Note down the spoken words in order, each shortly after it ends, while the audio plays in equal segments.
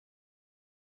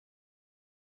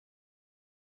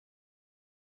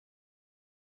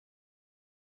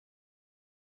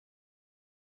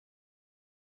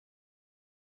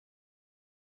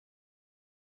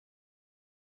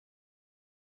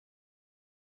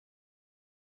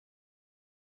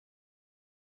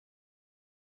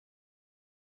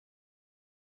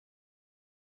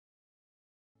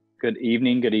Good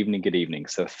evening, good evening, good evening.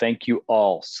 So thank you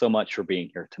all so much for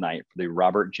being here tonight for the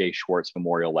Robert J. Schwartz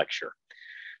Memorial Lecture.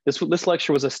 This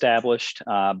lecture was established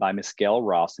by Ms. Gail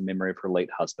Ross in memory of her late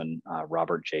husband,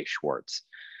 Robert J. Schwartz.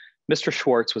 Mr.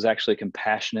 Schwartz was actually a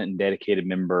compassionate and dedicated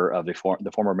member of the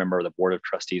former member of the Board of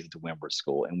Trustees at the Windward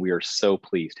School, and we are so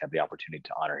pleased to have the opportunity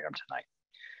to honor him tonight.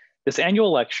 This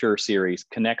annual lecture series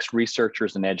connects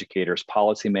researchers and educators,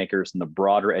 policymakers, and the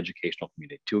broader educational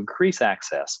community to increase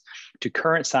access to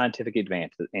current scientific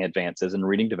advances in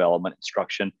reading development,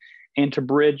 instruction, and to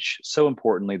bridge, so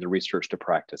importantly, the research to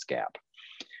practice gap.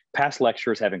 Past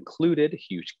lectures have included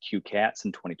Hugh Katz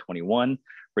in 2021,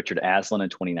 Richard Aslan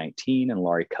in 2019, and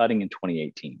Laurie Cutting in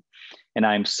 2018. And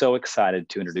I'm so excited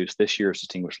to introduce this year's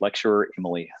distinguished lecturer,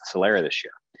 Emily Solari, this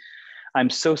year. I'm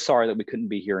so sorry that we couldn't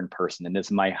be here in person, and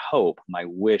it's my hope, my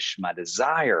wish, my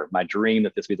desire, my dream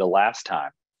that this be the last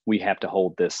time we have to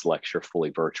hold this lecture fully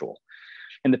virtual.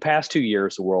 In the past 2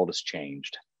 years, the world has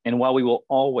changed. And while we will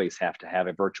always have to have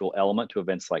a virtual element to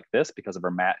events like this because of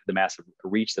the massive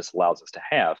reach this allows us to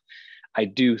have, I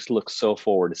do look so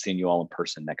forward to seeing you all in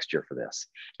person next year for this.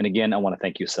 And again, I want to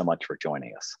thank you so much for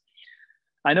joining us.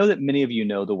 I know that many of you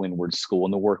know the Windward School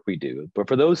and the work we do, but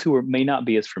for those who may not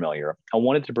be as familiar, I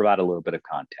wanted to provide a little bit of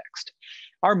context.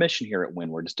 Our mission here at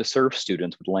Windward is to serve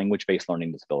students with language-based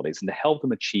learning disabilities and to help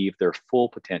them achieve their full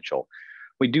potential.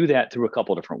 We do that through a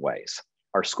couple of different ways.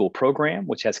 Our school program,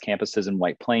 which has campuses in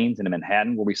White Plains and in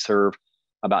Manhattan, where we serve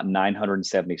about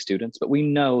 970 students, but we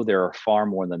know there are far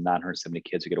more than 970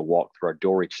 kids who get to walk through our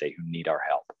door each day who need our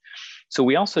help. So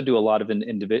we also do a lot of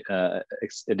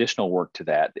additional work to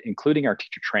that, including our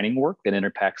teacher training work that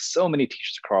impacts so many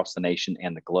teachers across the nation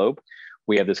and the globe.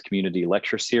 We have this community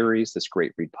lecture series, this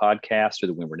Great Read podcast through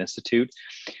the Windward Institute.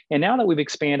 And now that we've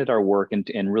expanded our work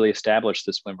and really established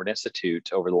this Windward Institute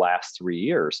over the last 3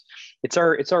 years, it's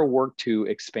our work to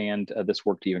expand this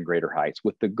work to even greater heights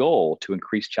with the goal to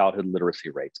increase childhood literacy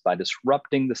rates by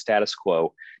disrupting the status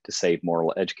quo to save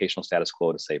more, educational status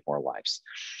quo to save more lives.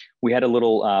 We had a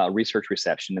little research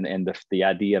reception and the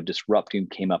idea of disrupting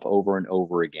came up over and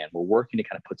over again. We're working to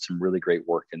kind of put some really great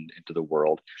work into the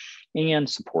world and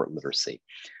support literacy.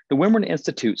 The Windward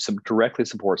Institute directly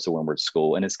supports the Windward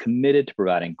School and is committed to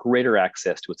providing greater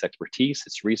access to its expertise,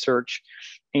 its research,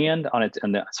 and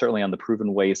certainly on the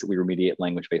proven ways that we remediate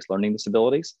language-based learning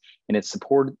disabilities. And it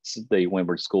supports the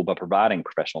Windward School by providing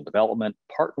professional development,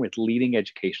 partnering with leading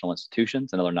educational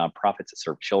institutions and other nonprofits that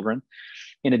serve children,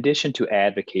 in addition to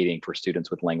advocating for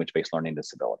students with language-based learning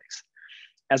disabilities.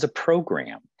 As a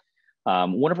program,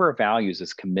 one of our values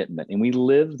is commitment, and we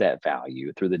live that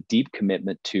value through the deep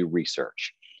commitment to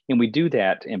research. And we do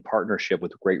that in partnership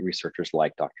with great researchers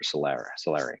like Dr.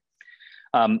 Solari.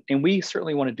 And we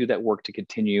certainly want to do that work to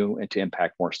continue and to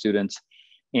impact more students.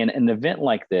 And an event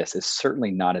like this is certainly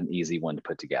not an easy one to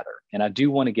put together. And I do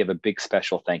want to give a big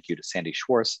special thank you to Sandy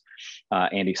Schwartz,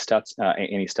 Annie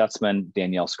Stutzman,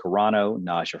 Danielle Scarano,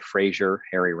 Naja Frazier,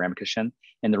 Harry Ramkishan,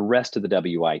 and the rest of the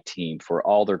WI team for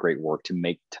all their great work to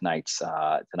make tonight's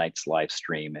live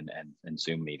stream and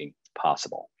Zoom meeting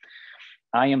possible.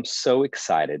 I am so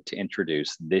excited to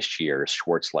introduce this year's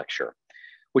Schwartz Lecture,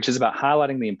 which is about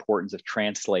highlighting the importance of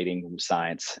translating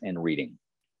science and reading.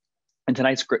 And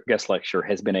tonight's guest lecture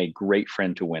has been a great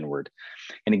friend to Windward,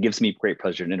 and it gives me great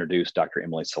pleasure to introduce Dr.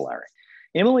 Emily Solari.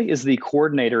 Emily is the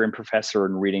coordinator and professor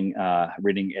in reading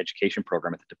education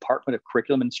program at the Department of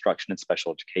Curriculum Instruction and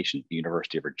Special Education at the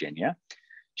University of Virginia.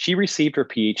 She received her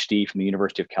PhD from the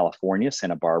University of California,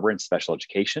 Santa Barbara in special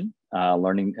education,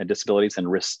 learning disabilities and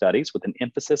risk studies with an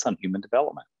emphasis on human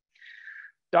development.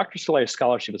 Dr. Solari's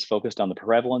scholarship is focused on the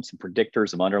prevalence and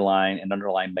predictors of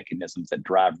underlying mechanisms that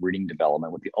drive reading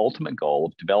development with the ultimate goal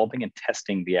of developing and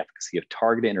testing the efficacy of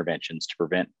targeted interventions to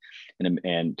prevent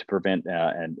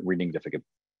reading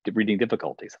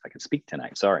difficulties, if I can speak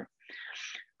tonight, sorry.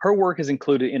 Her work has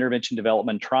included intervention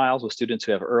development trials with students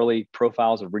who have early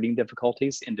profiles of reading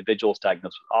difficulties, individuals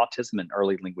diagnosed with autism, and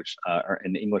early language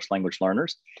and English language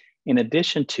learners. In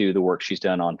addition to the work she's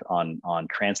done on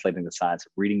translating the science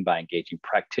of reading by engaging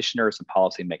practitioners and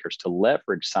policymakers to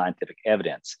leverage scientific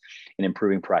evidence in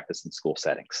improving practice in school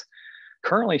settings.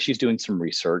 Currently, she's doing some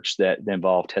research that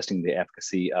involve testing the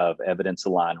efficacy of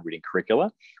evidence-aligned reading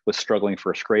curricula with struggling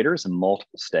first graders in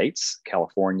multiple states,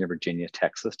 California, Virginia,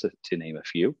 Texas, to name a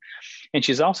few. And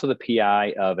she's also the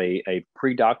PI of a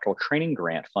pre-doctoral training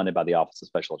grant funded by the Office of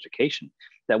Special Education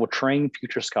that will train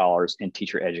future scholars and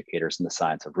teacher educators in the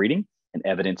science of reading and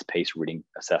evidence-based reading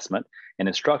assessment and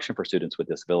instruction for students with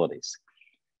disabilities.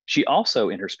 She also,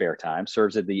 in her spare time,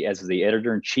 serves as the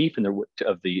editor-in-chief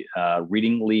of the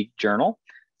Reading League Journal,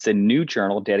 It's a new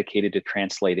journal dedicated to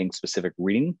translating specific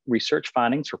reading research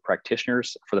findings for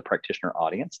practitioners, for the practitioner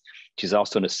audience. She's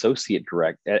also an associate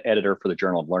editor for the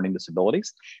Journal of Learning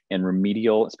Disabilities and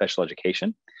Remedial and Special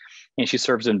Education. And she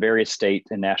serves in various state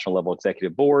and national level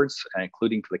executive boards,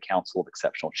 including for the Council of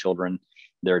Exceptional Children,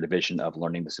 their division of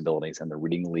learning disabilities, and the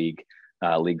Reading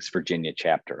League's Virginia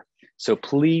chapter. So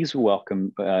please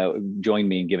join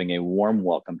me in giving a warm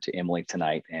welcome to Emily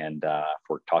tonight and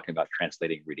for talking about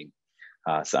translating reading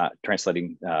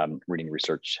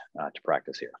research to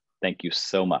practice here. Thank you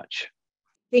so much.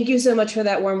 Thank you so much for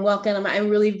that warm welcome. I'm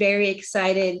really very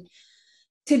excited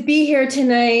to be here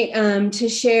tonight to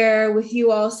share with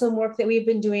you all some work that we've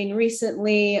been doing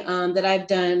recently that I've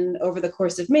done over the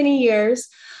course of many years.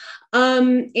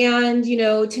 And,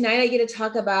 tonight I get to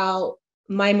talk about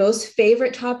my most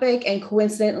favorite topic, and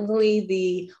coincidentally,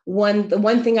 the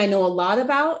one thing I know a lot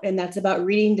about, and that's about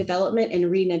reading development and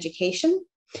reading education.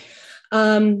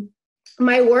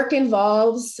 My work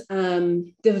involves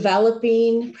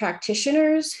developing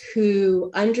practitioners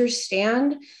who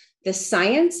understand the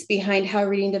science behind how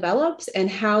reading develops and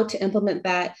how to implement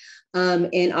that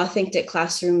in authentic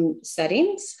classroom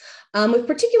settings, with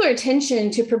particular attention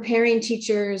to preparing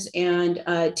teachers and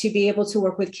to be able to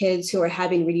work with kids who are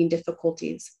having reading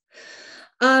difficulties.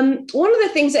 One of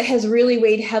the things that has really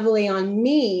weighed heavily on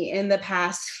me in the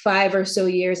past 5 or so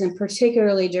years, and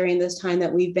particularly during this time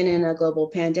that we've been in a global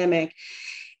pandemic,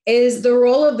 is the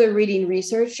role of the reading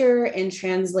researcher in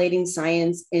translating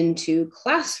science into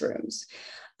classrooms.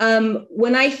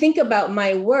 When I think about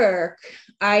my work,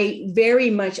 I very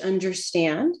much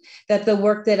understand that the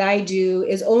work that I do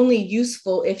is only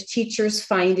useful if teachers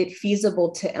find it feasible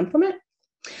to implement.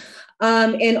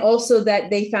 And also that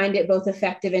they find it both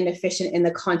effective and efficient in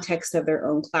the context of their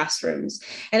own classrooms.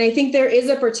 And I think there is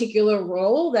a particular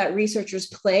role that researchers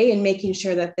play in making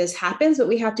sure that this happens, but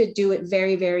we have to do it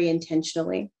very, very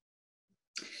intentionally.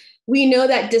 We know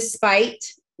that despite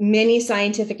many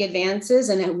scientific advances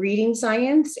in reading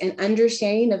science and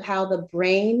understanding of how the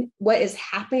brain, what is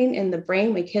happening in the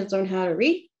brain when kids learn how to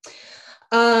read,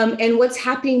 and what's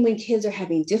happening when kids are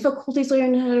having difficulties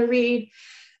learning how to read,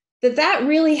 that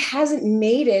really hasn't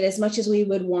made it as much as we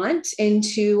would want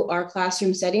into our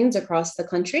classroom settings across the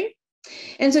country.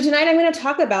 And so tonight I'm going to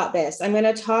talk about this. I'm going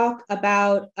to talk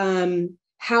about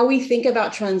how we think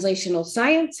about translational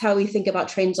science, how we think about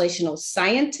translational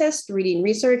scientists, reading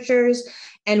researchers,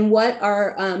 and what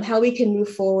are how we can move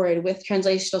forward with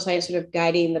translational science sort of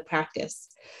guiding the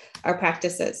our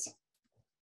practices.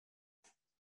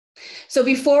 So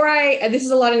this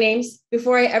is a lot of names.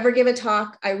 Before I ever give a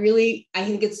talk, I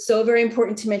think it's so very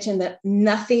important to mention that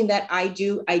nothing that I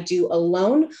do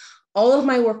alone. All of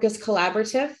my work is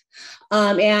collaborative.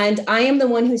 And I am the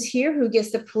one who's here who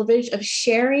gets the privilege of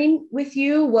sharing with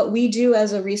you what we do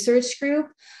as a research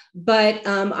group. But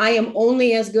I am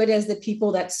only as good as the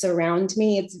people that surround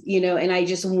me. And I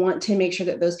just want to make sure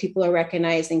that those people are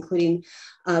recognized, including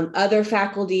other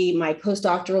faculty, my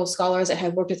postdoctoral scholars that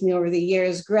have worked with me over the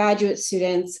years, graduate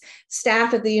students,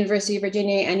 staff at the University of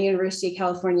Virginia and University of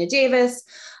California, Davis,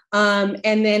 and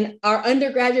then our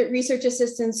undergraduate research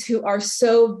assistants who are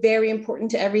so very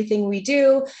important to everything we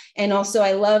do. And also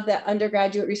I love that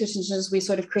undergraduate research assistants, we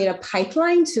sort of create a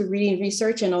pipeline to reading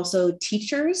research and also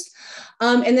teachers.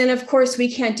 And then of course,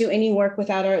 we can't do any work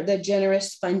without the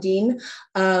generous funding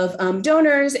of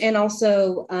donors and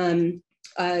also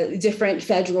different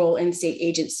federal and state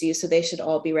agencies. So they should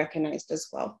all be recognized as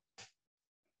well.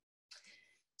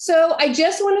 So I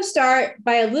just want to start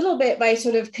by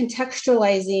sort of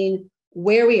contextualizing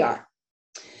where we are.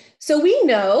 So we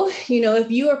know,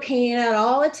 if you are paying at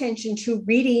all attention to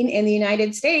reading in the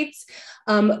United States,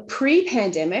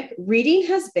 pre-pandemic, reading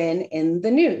has been in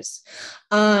the news.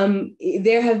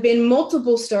 There have been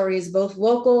multiple stories, both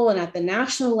local and at the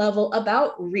national level,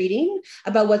 about reading,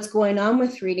 about what's going on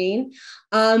with reading,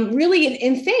 really,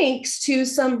 and thanks to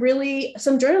some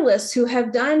journalists who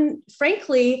have done,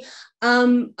 frankly,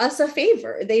 us a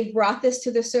favor. They've brought this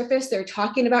to the surface. They're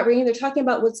talking about reading. They're talking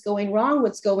about what's going wrong,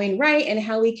 what's going right, and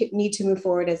how we need to move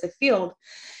forward as a field.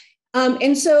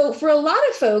 And so for a lot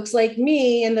of folks like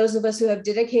me and those of us who have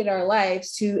dedicated our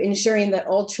lives to ensuring that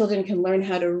all children can learn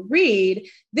how to read,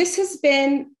 this has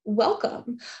been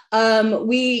welcome.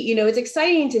 It's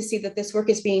exciting to see that this work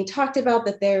is being talked about,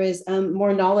 that there is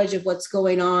more knowledge of what's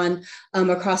going on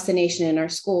across the nation in our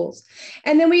schools.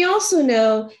 And then we also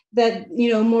know that,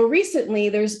 more recently,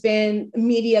 there's been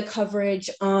media coverage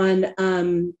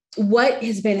on what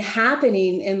has been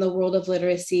happening in the world of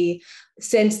literacy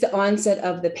since the onset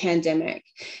of the pandemic.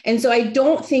 And so I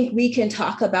don't think we can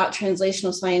talk about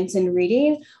translational science and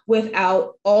reading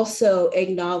without also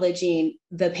acknowledging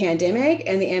the pandemic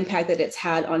and the impact that it's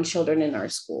had on children in our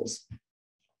schools.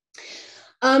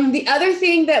 The other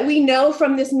thing that we know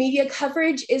from this media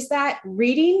coverage is that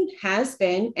reading has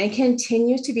been and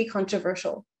continues to be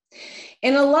controversial.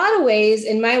 In a lot of ways,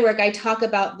 in my work, I talk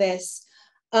about this.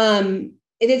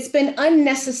 It's been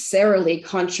unnecessarily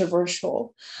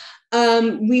controversial.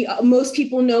 Most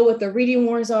people know what the reading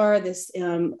wars are, this,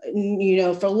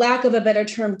 for lack of a better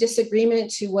term,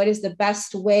 disagreement to what is the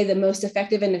best way, the most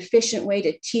effective and efficient way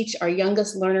to teach our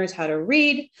youngest learners how to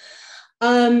read.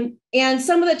 And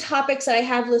some of the topics that I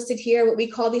have listed here, what we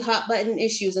call the hot button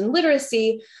issues in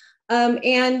literacy.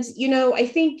 I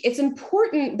think it's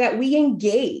important that we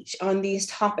engage on these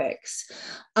topics.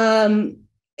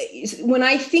 When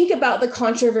I think about the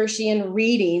controversy in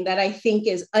reading that I think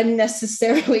is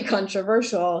unnecessarily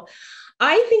controversial,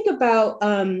 I think about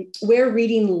where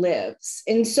reading lives.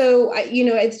 And so,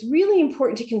 it's really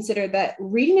important to consider that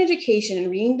reading education and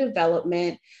reading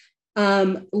development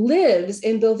lives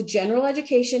in both general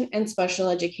education and special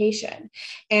education.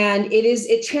 And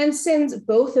it transcends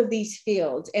both of these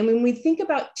fields. And when we think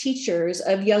about teachers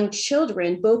of young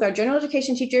children, both our general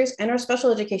education teachers and our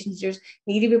special education teachers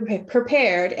need to be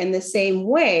prepared in the same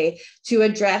way to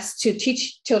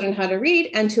teach children how to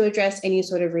read and to address any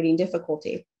sort of reading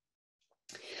difficulty.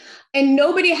 And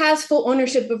nobody has full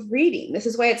ownership of reading. This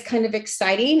is why it's kind of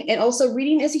exciting. And also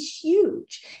reading is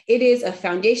huge. It is a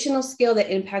foundational skill that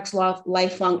impacts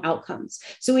lifelong outcomes.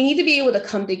 So we need to be able to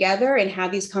come together and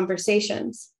have these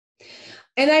conversations.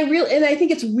 And I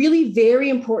think it's really very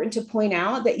important to point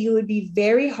out that you would be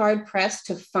very hard pressed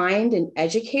to find an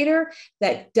educator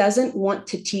that doesn't want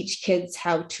to teach kids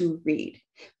how to read.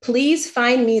 Please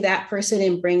find me that person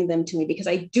and bring them to me, because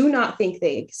I do not think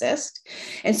they exist.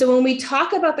 And so when we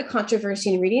talk about the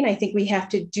controversy in reading, I think we have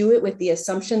to do it with the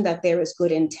assumption that there is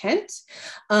good intent,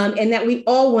 and that we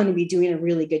all want to be doing a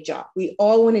really good job. We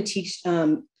all want to teach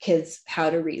kids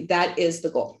how to read. That is the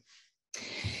goal.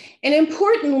 And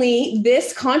importantly,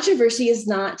 this controversy is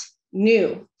not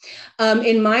new.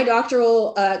 In my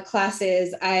doctoral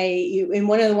classes, in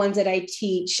one of the ones that I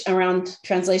teach around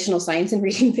translational science and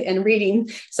reading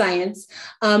science,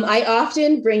 I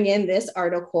often bring in this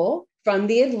article from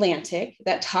The Atlantic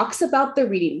that talks about the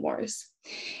reading wars.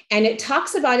 And it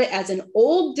talks about it as an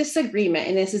old disagreement.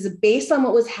 And this is based on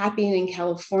what was happening in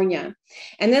California.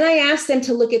 And then I asked them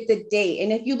to look at the date.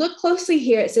 And if you look closely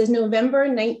here, it says November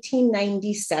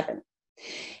 1997.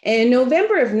 And in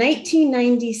November of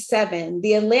 1997,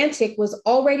 The Atlantic was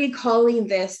already calling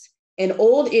this an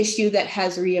old issue that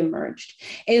has reemerged.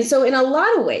 And so in a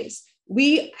lot of ways,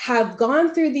 we have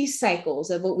gone through these cycles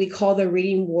of what we call the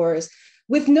reading wars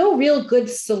with no real good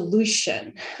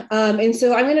solution. And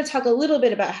so I'm going to talk a little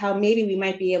bit about how maybe we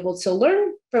might be able to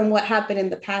learn from what happened in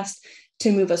the past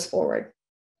to move us forward.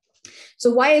 So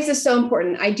why is this so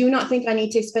important? I do not think I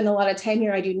need to spend a lot of time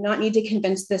here. I do not need to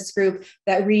convince this group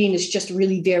that reading is just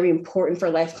really very important for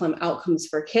lifelong outcomes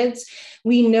for kids.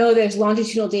 We know there's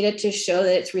longitudinal data to show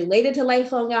that it's related to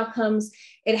lifelong outcomes.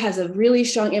 It has a really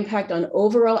strong impact on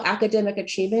overall academic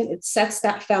achievement. It sets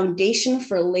that foundation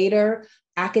for later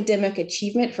academic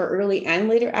achievement, for early and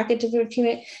later academic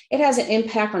achievement. It has an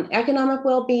impact on economic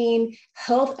well-being,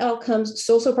 health outcomes,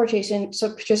 social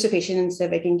participation, and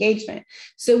civic engagement.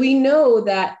 So we know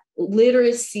that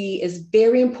literacy is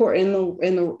very important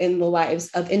in the lives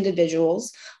of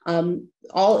individuals,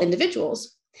 all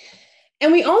individuals.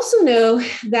 And we also know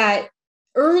that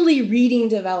early reading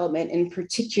development in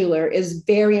particular is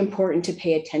very important to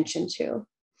pay attention to.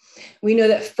 We know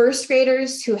that first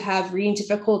graders who have reading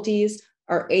difficulties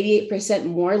are 88%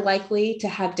 more likely to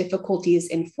have difficulties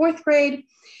in fourth grade.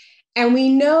 And we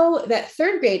know that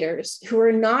third graders who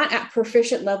are not at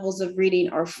proficient levels of reading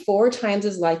are 4 times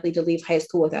as likely to leave high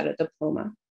school without a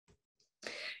diploma.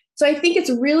 So I think it's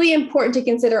really important to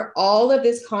consider all of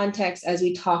this context as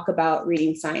we talk about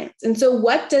reading science. And so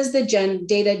what does the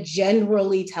data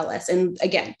generally tell us? And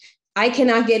again, I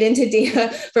cannot get into data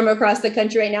from across the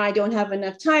country right now. I don't have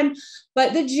enough time,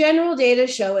 but the general data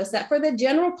show us that for the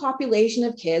general population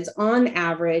of kids, on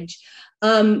average,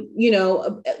 about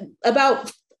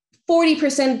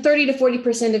 40%, 30 to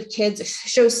 40% of kids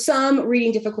show some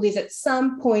reading difficulties at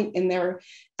some point in their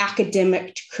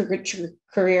academic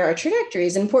career or trajectory.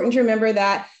 It's important to remember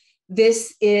that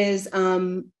this is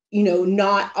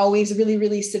not always really,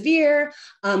 really severe.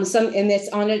 And it's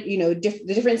on the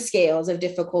different scales of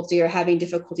difficulty or having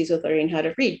difficulties with learning how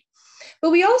to read. But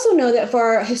we also know that for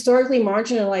our historically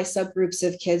marginalized subgroups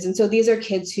of kids, and so these are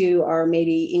kids who are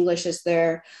maybe English as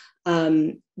their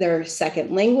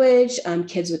second language,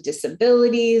 kids with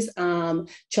disabilities,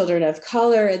 children of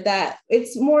color, that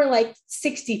it's more like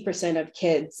 60% of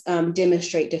kids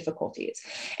demonstrate difficulties.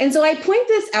 And so I point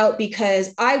this out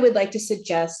because I would like to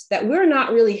suggest that we're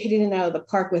not really hitting it out of the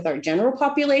park with our general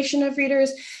population of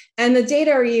readers. And the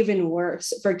data are even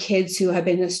worse for kids who have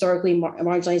been historically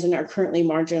marginalized and are currently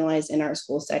marginalized in our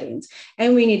school settings.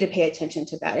 And we need to pay attention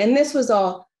to that. And this was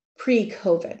all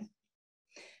pre-COVID.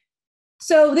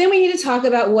 So then we need to talk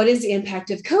about what is the impact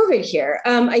of COVID here.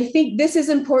 I think this is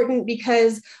important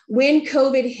because when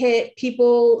COVID hit,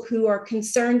 people who are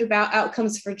concerned about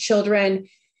outcomes for children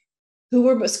who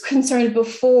were concerned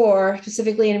before,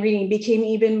 specifically in reading, became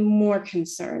even more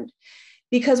concerned.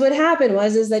 Because what happened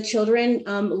is that children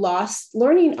lost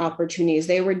learning opportunities.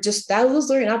 Those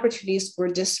learning opportunities were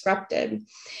disrupted.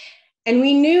 And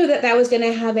we knew that that was going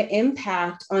to have an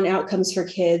impact on outcomes for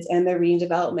kids and their reading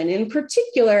development. In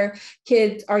particular,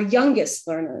 kids are youngest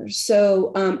learners.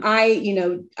 So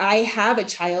I have a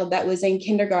child that was in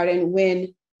kindergarten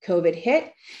when COVID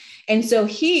hit. And so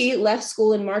he left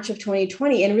school in March of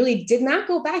 2020 and really did not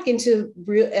go back into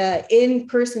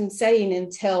in-person setting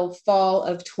until fall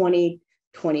of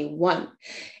 2021.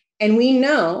 And we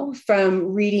know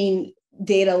from reading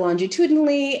data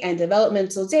longitudinally and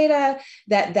developmental data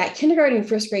that kindergarten and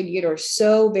first grade year are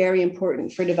so very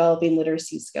important for developing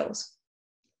literacy skills.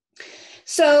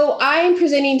 So I'm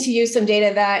presenting to you some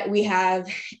data that we have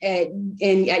at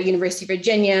University of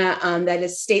Virginia that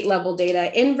is state level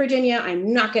data in Virginia.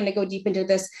 I'm not going to go deep into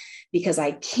this because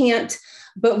I can't,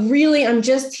 but really I'm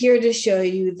just here to show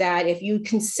you that if you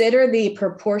consider the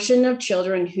proportion of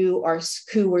children who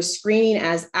were screening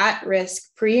as at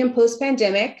risk pre and post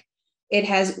pandemic, it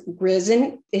has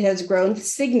grown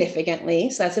significantly.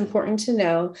 So that's important to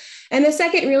know. And the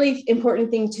second really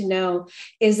important thing to know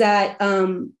is that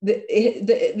the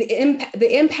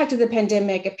impact of the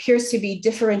pandemic appears to be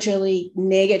differentially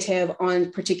negative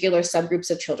on particular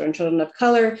subgroups of children of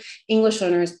color, English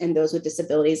learners, and those with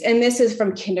disabilities. And this is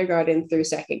from kindergarten through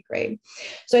second grade.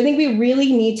 So I think we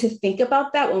really need to think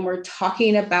about that when we're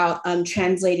talking about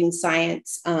translating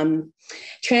science,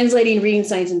 translating reading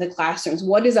science into classrooms.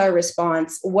 What is our response?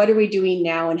 What are we doing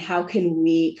now? And how can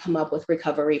we come up with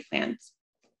recovery plans?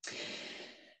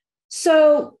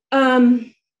 So,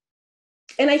 and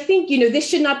I think, this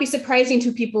should not be surprising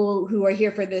to people who are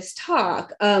here for this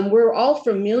talk. We're all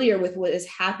familiar with what has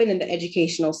happened in the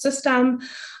educational system.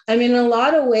 In a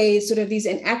lot of ways, sort of these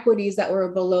inequities that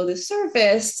were below the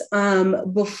surface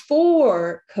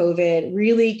before COVID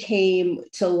really came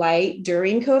to light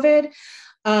during COVID.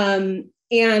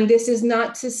 And this is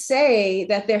not to say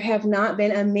that there have not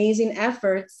been amazing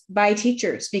efforts by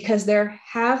teachers, because there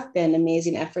have been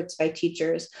amazing efforts by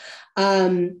teachers.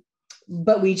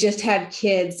 But we just have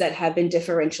kids that have been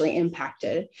differentially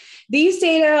impacted. These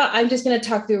data, I'm just going to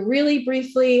talk through really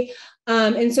briefly.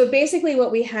 And so basically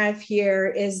what we have here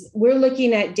is we're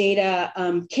looking at data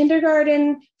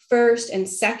kindergarten, first and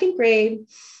second grade.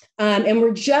 And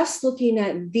we're just looking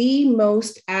at the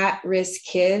most at-risk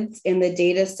kids in the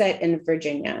data set in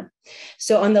Virginia.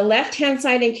 So on the left-hand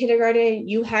side in kindergarten,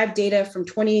 you have data from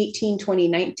 2018,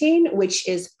 2019, which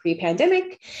is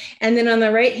pre-pandemic. And then on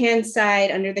the right-hand side,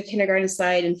 under the kindergarten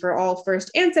side, and for all first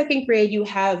and second grade, you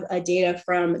have data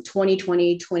from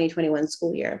 2020, 2021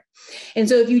 school year. And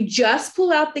so if you just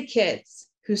pull out the kids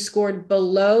who scored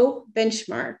below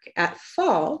benchmark at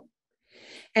fall,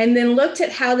 and then looked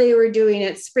at how they were doing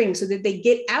at spring, so did they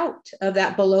get out of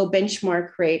that below benchmark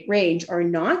rate range or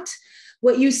not,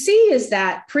 what you see is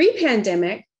that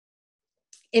pre-pandemic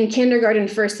in kindergarten,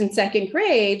 first and second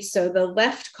grade, so the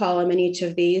left column in each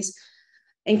of these,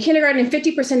 in kindergarten,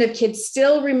 50% of kids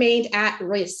still remained at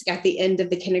risk at the end of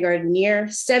the kindergarten year,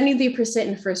 73%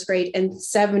 in first grade and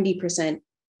 70%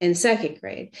 in second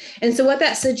grade. And so what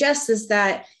that suggests is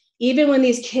that even when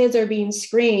these kids are being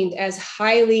screened as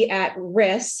highly at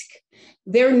risk,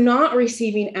 they're not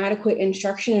receiving adequate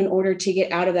instruction in order to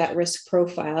get out of that risk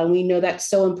profile. And we know that's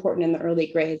so important in the early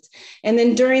grades. And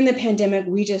then during the pandemic,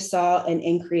 we just saw an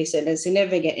increase, and a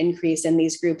significant increase in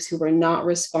these groups who were not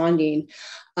responding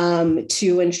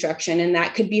to instruction. And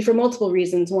that could be for multiple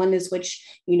reasons. One is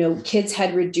kids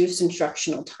had reduced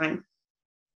instructional time.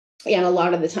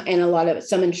 And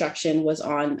some instruction was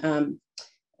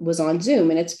on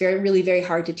Zoom, and it's really very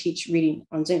hard to teach reading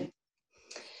on Zoom.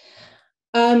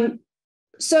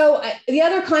 So the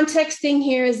other context thing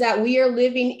here is that we are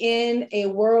living in a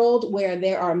world where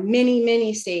there are many,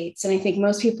 many states, and I think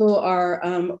most people are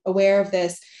aware of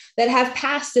this, that have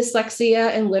passed dyslexia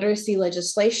and literacy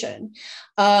legislation.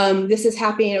 This is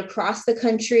happening across the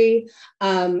country.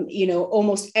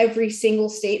 Almost every single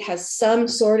state has some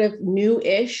sort of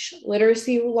new-ish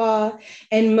literacy law,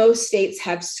 and most states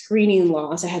have screening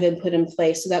laws that have been put in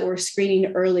place so that we're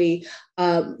screening early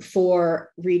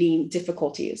for reading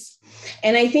difficulties.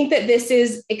 And I think that this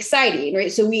is exciting,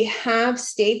 right? So we have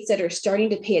states that are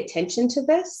starting to pay attention to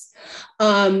this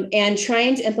and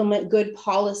trying to implement good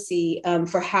policy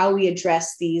for how we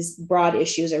address these broad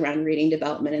issues around reading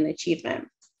development and achievement.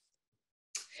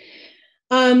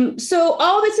 So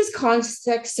all this is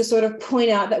context to sort of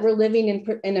point out that we're living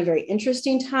in a very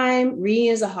interesting time. Reading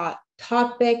is a hot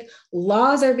topic.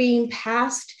 Laws are being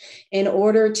passed in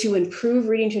order to improve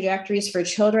reading trajectories for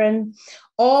children,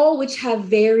 all which have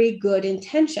very good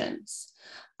intentions.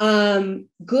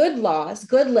 Good laws,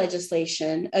 good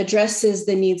legislation addresses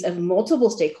the needs of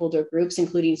multiple stakeholder groups,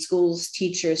 including schools,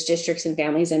 teachers, districts, and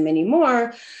families, and many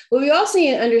more. But we also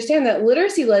need to understand that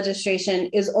literacy legislation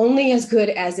is only as good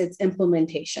as its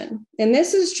implementation. And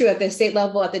this is true at the state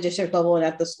level, at the district level, and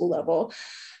at the school level.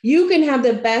 You can have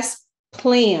the best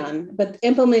plan, but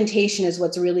implementation is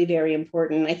what's really very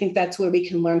important. I think that's where we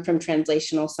can learn from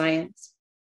translational science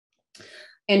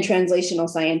and translational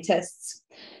scientists.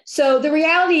 So the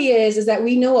reality is that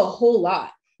we know a whole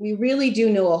lot. We really do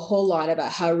know a whole lot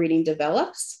about how reading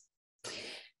develops.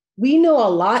 We know a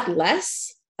lot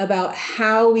less about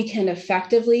how we can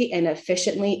effectively and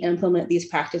efficiently implement these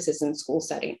practices in school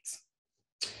settings.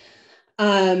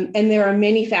 And there are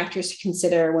many factors to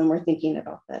consider when we're thinking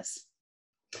about this.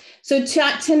 So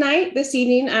tonight, this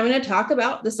evening, I'm going to talk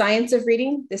about the science of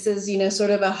reading. This is,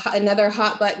 sort of another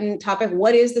hot button topic.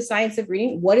 What is the science of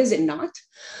reading? What is it not?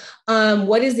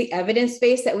 What is the evidence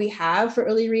base that we have for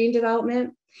early reading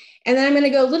development? And then I'm going to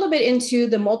go a little bit into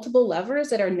the multiple levers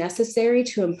that are necessary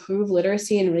to improve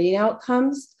literacy and reading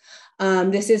outcomes.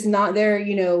 This is not there,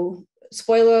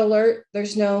 spoiler alert,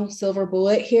 there's no silver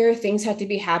bullet here. Things have to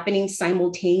be happening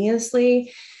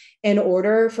simultaneously in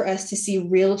order for us to see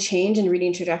real change in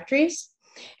reading trajectories.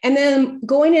 And then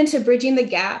going into bridging the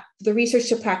gap, the research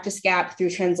to practice gap through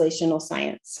translational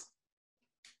science.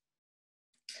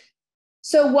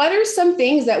 So what are some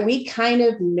things that we kind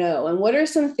of know, and what are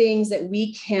some things that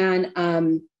we can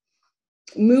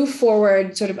move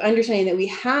forward, sort of understanding that we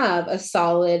have a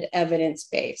solid evidence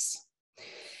base?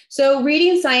 So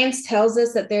reading science tells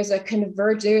us that there's a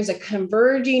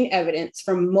converging evidence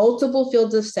from multiple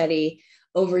fields of study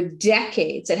over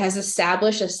decades that has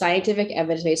established a scientific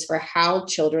evidence base for how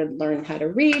children learn how to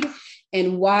read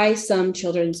and why some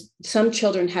children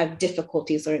have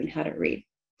difficulties learning how to read.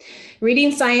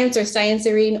 Reading science, or science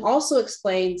of reading, also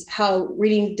explains how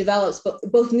reading develops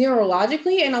both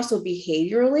neurologically and also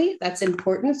behaviorally. That's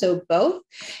important, so both.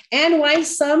 And why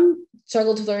some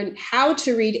struggle to learn how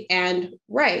to read and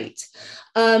write.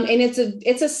 And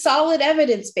it's a solid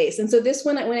evidence base. And so this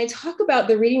one, when I talk about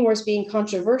the reading wars being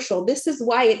controversial, this is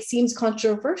why it seems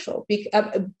controversial,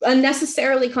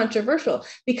 unnecessarily controversial,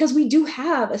 because we do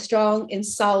have a strong and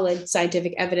solid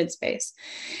scientific evidence base.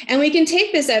 And we can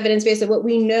take this evidence base of what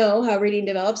we know, how reading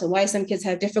develops and why some kids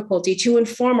have difficulty, to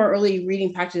inform our early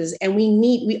reading practices. And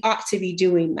we ought to be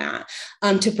doing that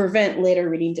to prevent later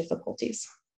reading difficulties.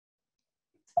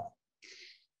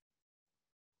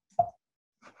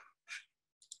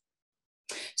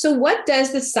 So what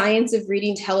does the science of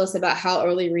reading tell us about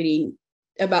early reading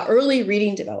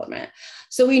development?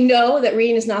 So we know that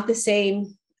reading is not the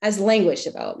same as language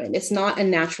development. It's not a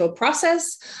natural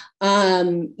process.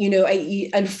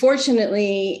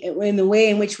 Unfortunately, in the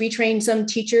way in which we train some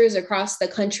teachers across the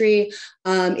country,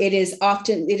 it is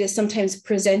sometimes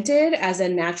presented as a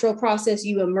natural process.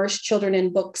 You immerse children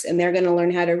in books and they're going to learn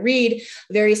how to read,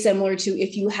 very similar to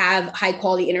if you have high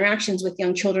quality interactions with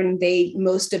young children, they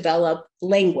most develop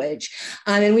language.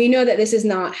 And we know that this is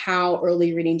not how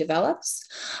early reading develops.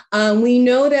 We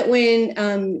know that when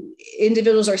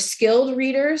individuals are skilled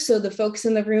readers, so the folks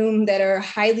in the room that are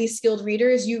highly skilled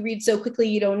readers, you read so quickly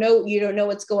you don't know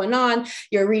what's going on.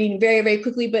 You're reading very, very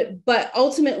quickly, but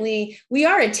ultimately we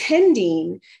are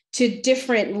attending to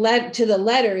the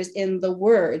letters in the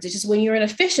words. It's just when you're an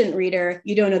efficient reader,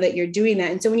 you don't know that you're doing that.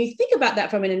 And so when you think about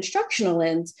that from an instructional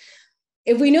lens,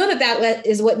 if we know that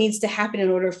is what needs to happen in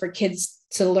order for kids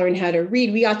to learn how to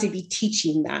read, we ought to be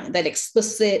teaching that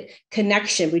explicit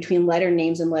connection between letter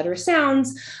names and letter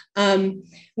sounds.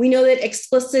 We know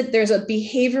that there's a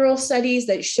behavioral studies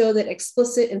that show that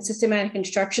explicit and systematic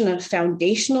instruction of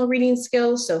foundational reading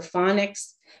skills, so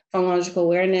phonics, phonological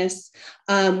awareness,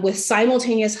 with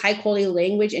simultaneous high quality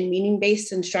language and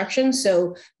meaning-based instruction.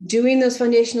 So doing those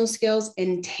foundational skills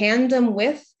in tandem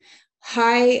with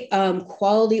high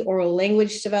quality oral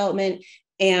language development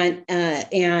and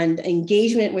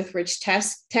engagement with rich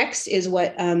text is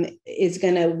what is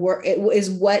going to work. It is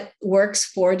what works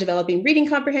for developing reading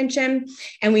comprehension,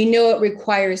 and we know it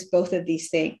requires both of these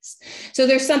things. So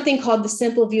there's something called the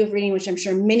simple view of reading, which I'm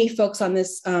sure many folks on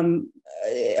this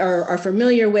are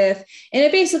familiar with. And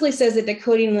it basically says that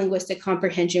decoding and linguistic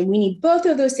comprehension, we need both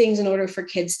of those things in order for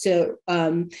kids to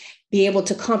be able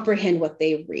to comprehend what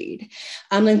they read.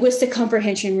 Linguistic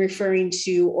comprehension referring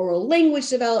to oral language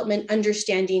development,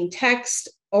 understanding text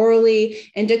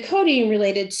orally, and decoding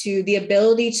related to the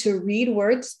ability to read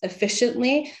words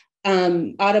efficiently,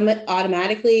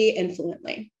 automatically, and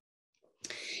fluently.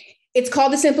 It's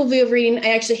called the simple view of reading.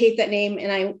 I actually hate that name.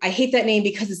 And I hate that name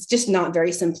because it's just not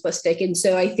very simplistic. And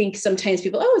so I think sometimes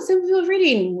people, oh, it's simple view of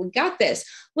reading, we got this.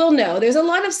 Well, no, there's a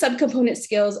lot of subcomponent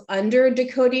skills under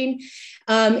decoding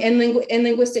and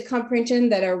linguistic comprehension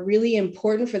that are really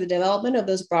important for the development of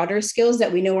those broader skills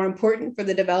that we know are important for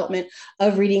the development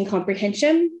of reading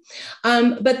comprehension.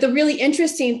 But the really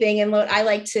interesting thing, and what I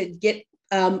like to get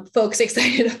folks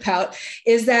excited about,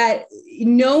 is that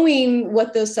knowing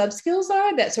what those subskills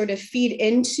are that sort of feed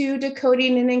into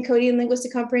decoding and encoding and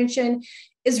linguistic comprehension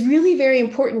is really very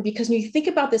important, because when you think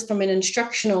about this from an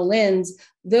instructional lens,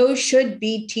 those should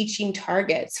be teaching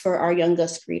targets for our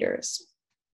youngest readers.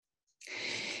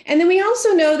 And then we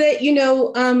also know that,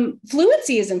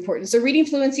 fluency is important. So reading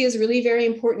fluency is really very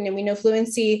important. And we know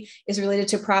fluency is related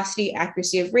to prosody,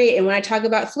 accuracy of rate. And when I talk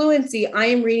about fluency, I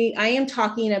am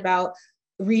talking about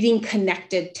reading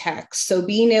connected text. So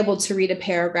being able to read a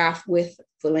paragraph with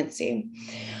fluency.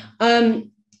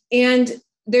 And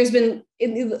there's been,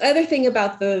 the other thing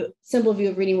about the simple view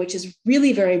of reading, which is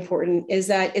really very important, is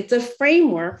that it's a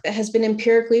framework that has been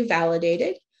empirically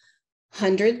validated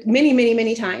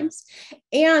many times,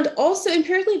 and also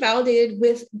empirically validated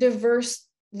with diverse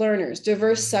learners,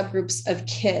 diverse subgroups of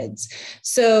kids.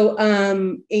 So,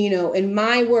 in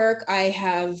my work, I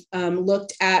have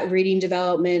looked at reading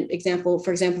development,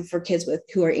 for example, for kids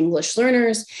who are English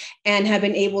learners, and have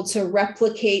been able to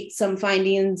replicate some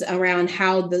findings around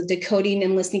how the decoding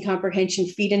and listening comprehension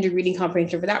feed into reading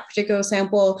comprehension for that particular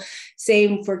sample.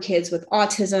 Same for kids with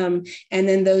autism, and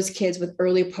then those kids with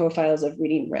early profiles of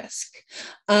reading risk.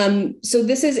 So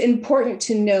this is important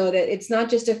to know that it's not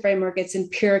just a framework, it's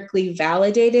empirically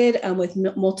validated with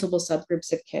multiple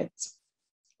subgroups of kids.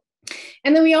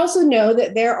 And then we also know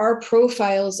that there are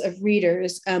profiles of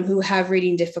readers who have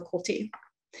reading difficulty,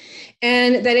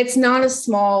 and that it's not a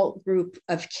small group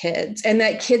of kids, and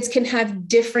that kids can have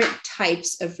different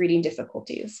types of reading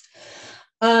difficulties.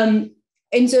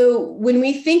 And so when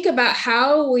we think about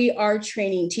how we are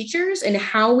training teachers and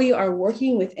how we are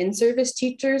working with in-service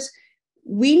teachers,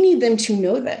 we need them to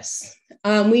know this.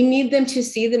 We need them to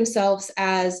see themselves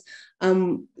as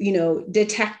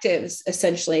detectives,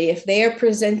 essentially. If they are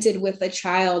presented with a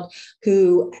child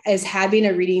who is having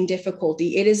a reading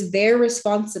difficulty, it is their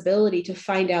responsibility to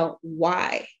find out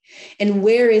why and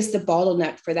where is the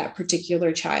bottleneck for that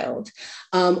particular child,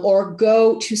 or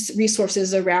go to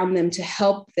resources around them to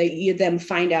help them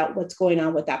find out what's going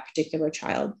on with that particular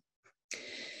child.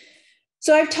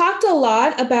 So I've talked a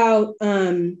lot about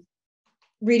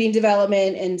reading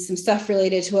development and some stuff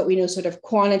related to what we know sort of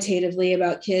quantitatively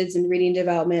about kids and reading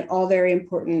development, all very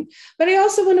important. But I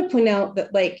also want to point out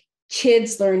that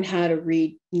kids learn how to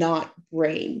read, not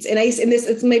brains. And this,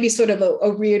 it's maybe sort of a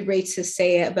weird way to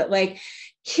say it, but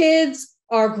kids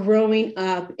are growing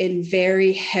up in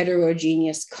very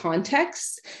heterogeneous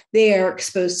contexts. They are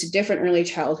exposed to different early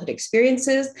childhood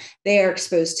experiences. They are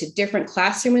exposed to different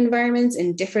classroom environments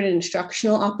and different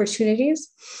instructional opportunities.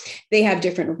 They have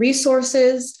different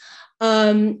resources.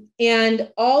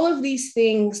 And all of these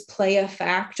things play a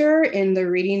factor in the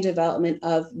reading development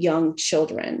of young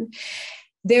children.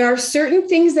 There are certain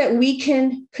things that we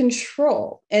can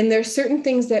control, and there are certain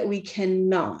things that we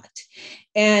cannot.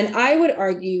 And I would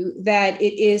argue that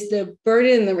it is the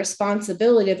burden and the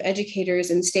responsibility of educators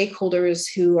and stakeholders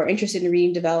who are interested in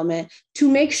reading development to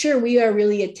make sure we are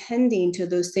really attending to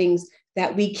those things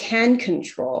that we can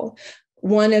control.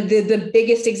 One of the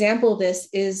biggest example of this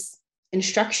is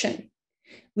instruction.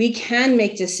 We can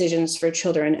make decisions for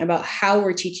children about how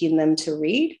we're teaching them to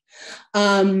read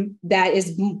that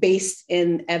is based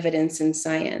in evidence and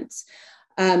science.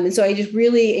 And so I just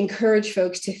really encourage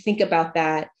folks to think about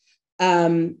that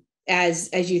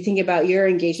as you think about your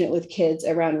engagement with kids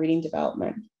around reading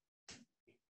development.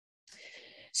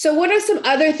 So what are some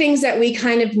other things that we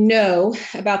kind of know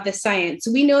about the science?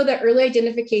 We know that early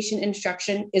identification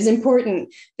instruction is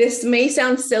important. This may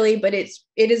sound silly, but it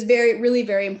is really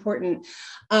very important.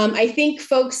 I think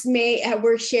folks may have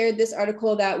shared this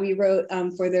article that we wrote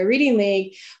for the Reading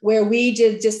League, where we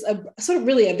did just a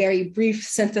very brief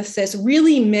synthesis,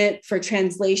 really meant for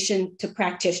translation to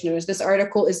practitioners. This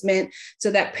article is meant so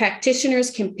that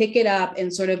practitioners can pick it up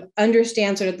and sort of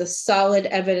understand sort of the solid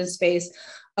evidence base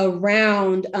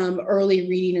around early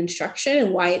reading instruction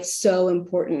and why it's so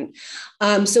important.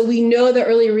 So we know that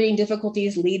early reading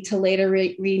difficulties lead to later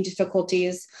reading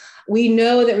difficulties. We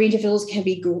know that reading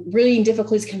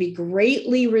difficulties can be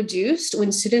greatly reduced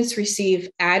when students receive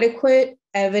adequate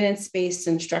evidence-based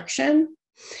instruction.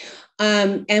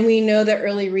 And we know that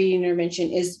early reading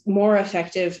intervention is more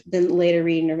effective than later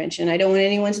reading intervention. I don't want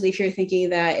anyone to leave here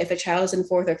thinking that if a child is in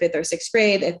 4th or 5th or 6th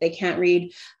grade, if they can't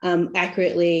read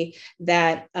accurately,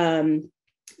 that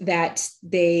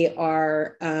they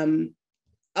are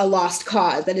a lost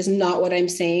cause. That is not what I'm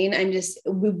saying.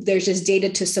 There's just data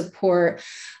to support,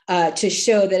 to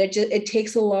show that it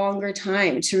takes a longer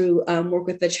time to work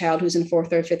with the child who's in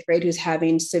 4th or 5th grade, who's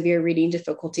having severe reading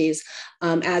difficulties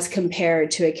as compared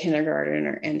to a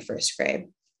kindergartner in 1st grade.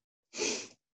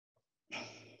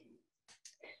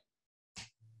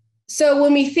 So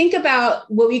when we think about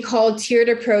what we call tiered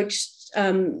approach,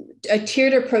 a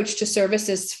tiered approach to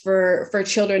services for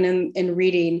children in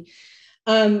reading,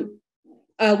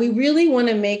 we really want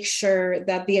to make sure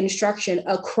that the instruction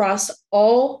across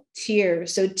all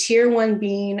tiers, so tier 1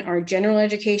 being our general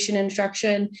education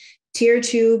instruction, tier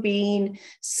 2 being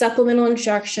supplemental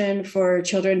instruction for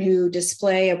children who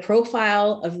display a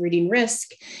profile of reading risk,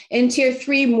 and tier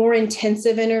 3 more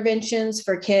intensive interventions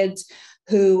for kids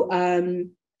who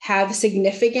have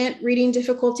significant reading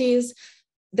difficulties.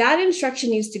 That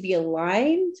instruction needs to be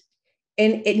aligned.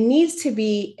 And it needs to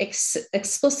be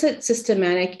explicit,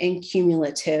 systematic, and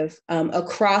cumulative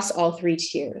across all 3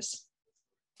 tiers.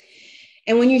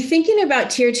 And when you're thinking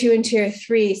about tier 2 and tier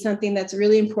 3, something that's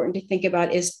really important to think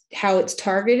about is how it's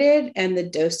targeted and the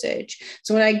dosage.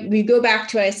 So we go back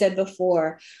to what I said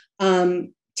before,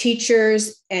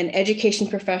 teachers and education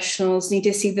professionals need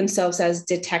to see themselves as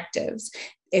detectives.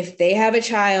 If they have a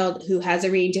child who has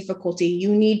a reading difficulty,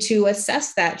 you need to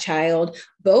assess that child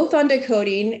both on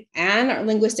decoding and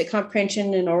linguistic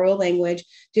comprehension and oral language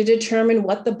to determine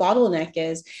what the bottleneck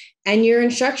is. And your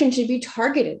instruction should be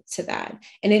targeted to that.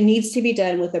 And it needs to be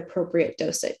done with appropriate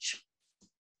dosage.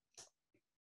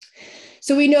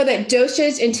 So we know that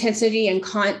dosage, intensity, and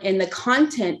the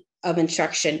content of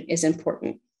instruction is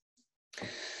important.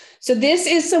 So this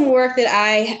is some work that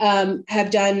I have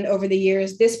done over the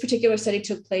years. This particular study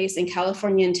took place in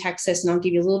California and Texas, and I'll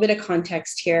give you a little bit of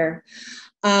context here.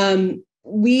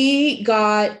 We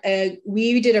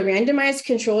did a randomized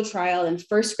control trial in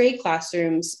 1st grade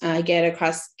classrooms, again,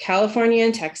 across California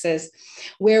and Texas,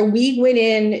 where we went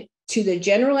in to the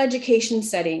general education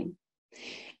setting,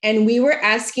 and we were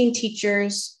asking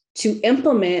teachers to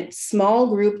implement small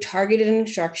group targeted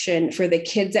instruction for the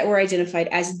kids that were identified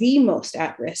as the most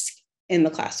at risk in the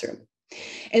classroom.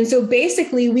 And so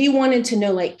basically we wanted to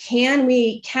know, like, can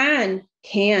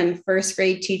 1st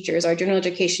grade teachers, our general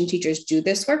education teachers, do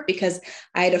this work? Because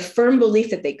I had a firm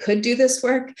belief that they could do this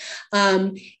work.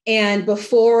 And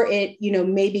before it,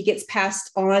 maybe gets passed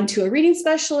on to a reading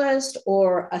specialist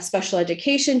or a special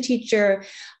education teacher,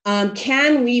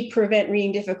 can we prevent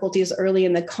reading difficulties early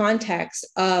in the context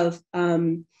of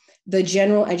the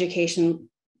general education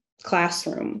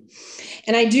classroom?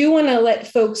 And I do want to let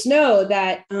folks know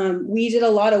that we did a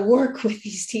lot of work with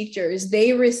these teachers.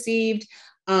 They received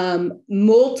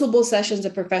multiple sessions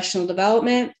of professional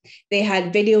development. They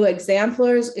had video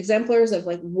exemplars of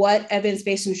like what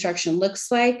evidence-based instruction looks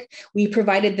like. We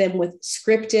provided them with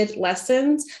scripted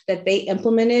lessons that they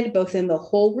implemented both in the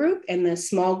whole group and the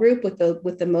small group with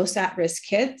the most at-risk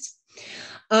kids.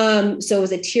 So it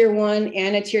was a tier 1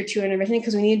 and a tier 2 intervention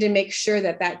because we needed to make sure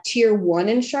that tier 1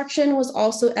 instruction was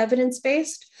also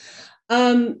evidence-based.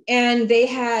 And they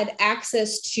had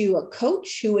access to a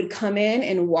coach who would come in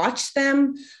and watch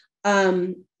them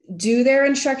do their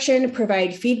instruction,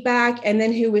 provide feedback, and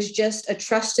then who was just a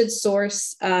trusted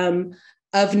source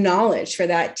of knowledge for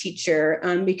that teacher,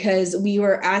 because we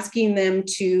were asking them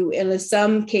to, in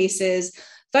some cases,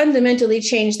 fundamentally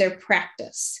change their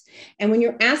practice. And when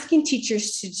you're asking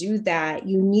teachers to do that,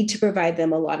 you need to provide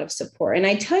them a lot of support. And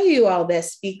I tell you all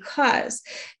this because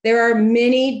there are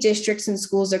many districts and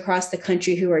schools across the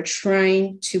country who are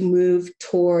trying to move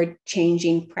toward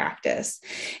changing practice.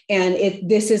 And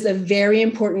this is a very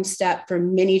important step for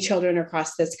many children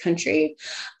across this country.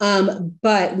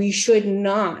 But we should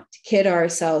not kid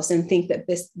ourselves and think that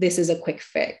this is a quick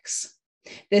fix.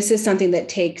 This is something that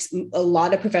takes a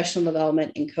lot of professional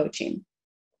development and coaching.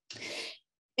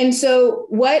 And so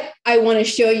what I want to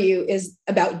show you is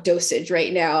about dosage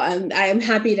right now. I'm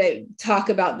happy to talk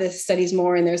about this studies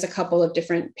more, and there's a couple of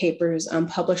different papers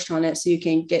published on it, so you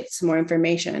can get some more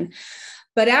information.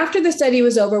 But after the study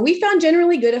was over, we found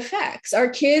generally good effects. Our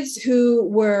kids who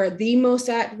were the most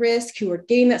at risk, who were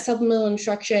getting that supplemental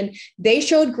instruction, they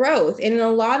showed growth. And in a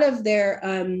lot of their,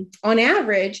 on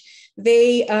average,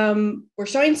 they were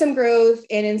showing some growth,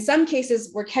 and in some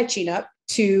cases were catching up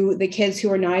to the kids who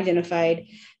were not identified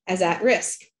as at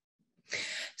risk.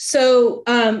 So,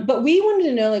 but we wanted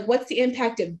to know, like, what's the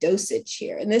impact of dosage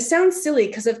here? And this sounds silly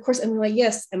because, of course, I'm like,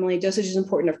 yes, Emily, dosage is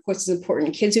important. Of course, it's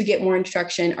important. Kids who get more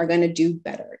instruction are going to do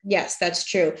better. Yes, that's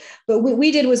true. But what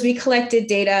we did was we collected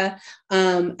data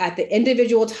at the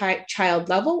individual child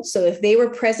level. So if they were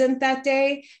present that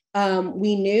day,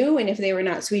 we knew, and if they were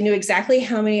not, so we knew exactly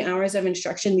how many hours of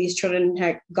instruction these children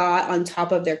had got on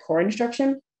top of their core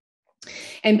instruction.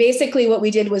 And basically what we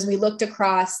did was we looked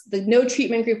across the no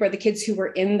treatment group, or the kids who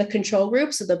were in the control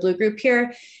group, so the blue group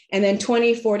here, and then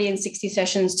 20, 40, and 60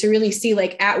 sessions to really see,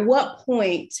 like, at what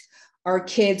point are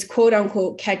kids, quote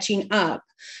unquote, catching up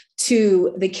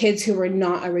to the kids who were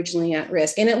not originally at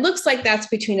risk. And it looks like that's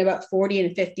between about 40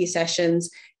 and 50 sessions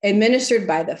administered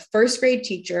by the first grade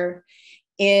teacher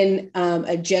in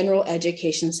a general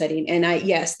education setting. And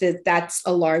that's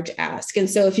a large ask. And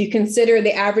so if you consider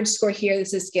the average score here,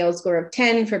 this is a scale score of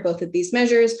 10 for both of these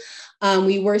measures,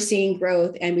 we were seeing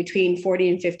growth, and between 40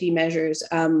 and 50 measures,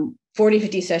 40,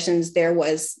 50 sessions, there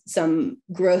was some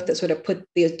growth that sort of put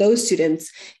those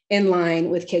students in line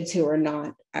with kids who are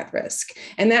not at risk.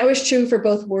 And that was true for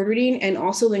both word reading and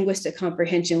also linguistic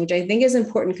comprehension, which I think is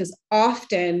important because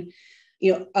often,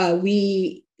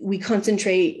 we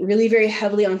concentrate really very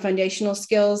heavily on foundational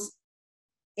skills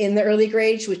in the early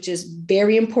grades, which is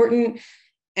very important.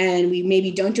 And we maybe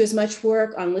don't do as much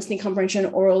work on listening comprehension,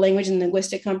 oral language, and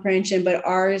linguistic comprehension, but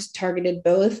ours targeted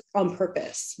both on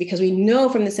purpose because we know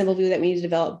from the simple view that we need to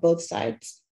develop both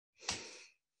sides.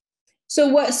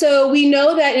 So we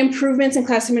know that improvements in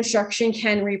classroom instruction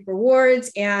can reap rewards.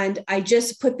 And I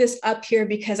just put this up here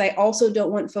because I also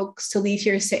don't want folks to leave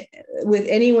here with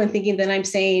anyone thinking that I'm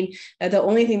saying that the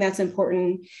only thing that's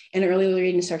important in early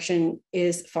reading instruction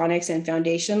is phonics and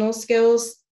foundational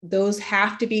skills. Those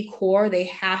have to be core. They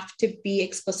have to be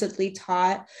explicitly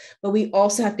taught, but we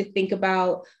also have to think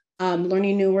about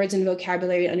learning new words and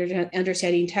vocabulary,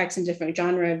 understanding text and different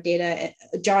genre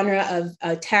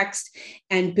of text,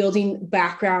 and building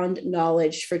background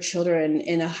knowledge for children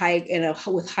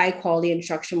with high quality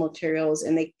instructional materials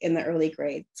in the early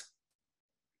grades.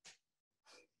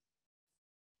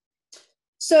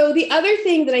 So the other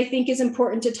thing that I think is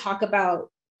important to talk about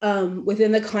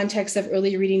within the context of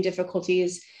early reading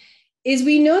difficulties is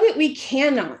we know that we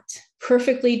cannot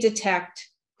perfectly detect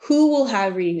who will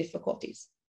have reading difficulties.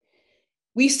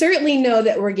 We certainly know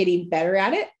that we're getting better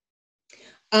at it.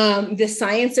 The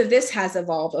science of this has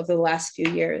evolved over the last few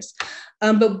years,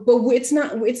 but it's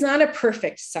not a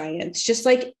perfect science. Just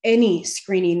like any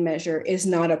screening measure is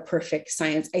not a perfect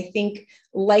science. I think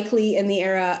likely in the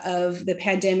era of the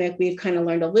pandemic, we've kind of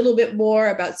learned a little bit more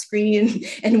about screening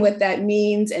and what that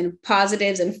means, and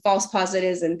positives and false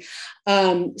positives. And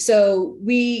so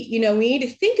we need to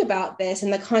think about this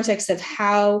in the context of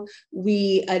how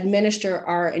we administer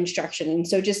our instruction. And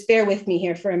so just bear with me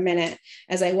here for a minute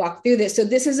as I walk through this. So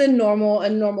this is a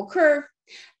normal curve.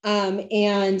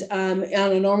 And on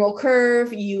a normal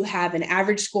curve, you have an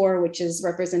average score, which is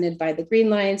represented by the green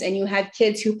lines, and you have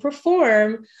kids who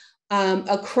perform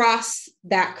across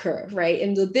that curve, right?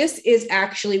 And so this is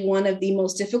actually one of the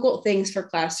most difficult things for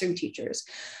classroom teachers.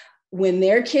 When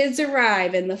their kids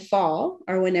arrive in the fall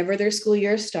or whenever their school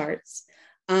year starts,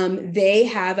 they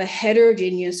have a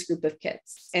heterogeneous group of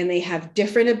kids, and they have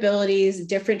different abilities,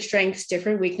 different strengths,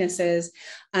 different weaknesses.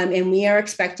 And we are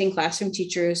expecting classroom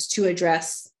teachers to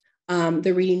address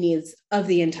the reading needs of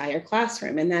the entire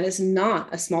classroom. And that is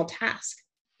not a small task.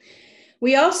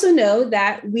 We also know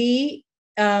that we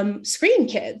screen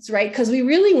kids, right? Because we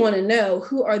really want to know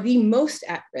who are the most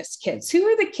at-risk kids. Who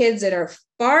are the kids that are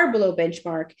far below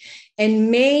benchmark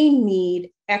and may need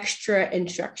extra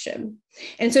instruction?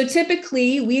 And so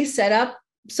typically we set up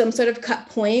some sort of cut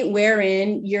point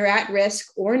wherein you're at risk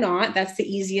or not. That's the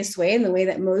easiest way, and the way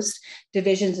that most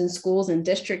divisions in schools and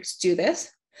districts do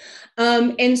this.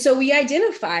 And so we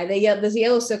identify the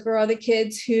yellow circle are the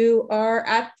kids who are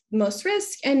at most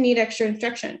risk and need extra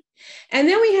instruction. And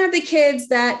then we have the kids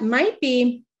that might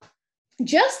be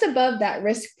just above that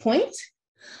risk point,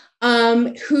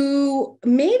 who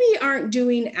maybe aren't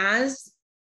doing as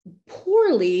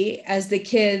poorly as the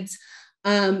kids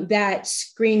that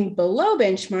screen below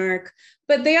benchmark,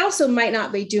 but they also might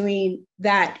not be doing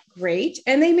that great.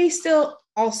 And they may still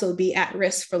also be at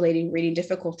risk for reading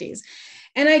difficulties.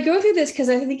 And I go through this because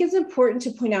I think it's important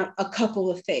to point out a couple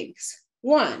of things.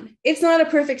 One, it's not a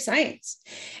perfect science.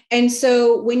 And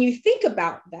so when you think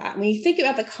about that, when you think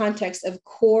about the context of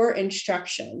core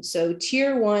instruction, so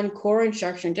tier 1 core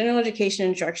instruction, general education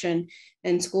instruction,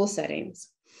 and school settings,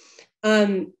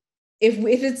 if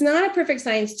it's not a perfect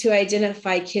science to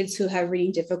identify kids who have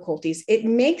reading difficulties, it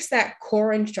makes that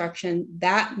core instruction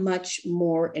that much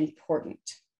more important.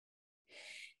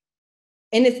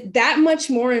 And it's that much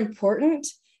more important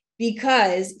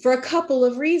because for a couple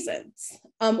of reasons.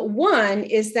 One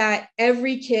is that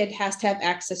every kid has to have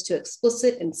access to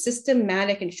explicit and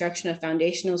systematic instruction of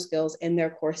foundational skills in their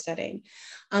core setting.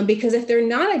 Because if they're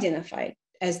not identified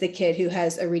as the kid who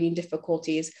has a reading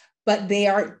difficulties, but they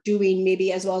aren't doing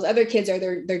maybe as well as other kids, or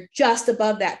they're just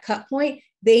above that cut point,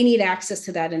 they need access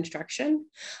to that instruction.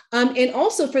 And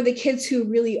also for the kids who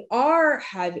really are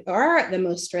at the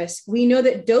most risk, we know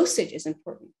that dosage is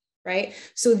important, right?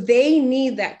 So they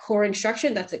need that core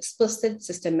instruction that's explicit,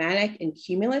 systematic, and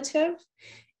cumulative.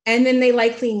 And then they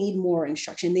likely need more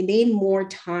instruction. They need more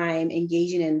time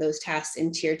engaging in those tasks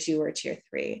in tier 2 or tier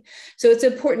 3. So it's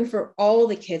important for all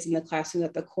the kids in the classroom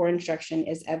that the core instruction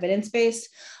is evidence-based,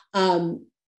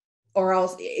 or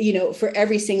else, for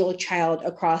every single child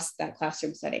across that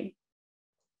classroom setting.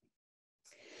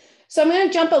 So I'm going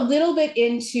to jump a little bit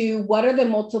into what are the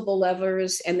multiple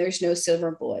levers and there's no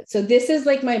silver bullet. So this is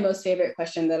like my most favorite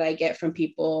question that I get from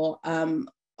people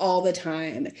all the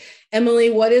time. Emily,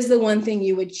 what is the one thing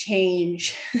you would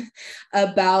change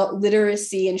about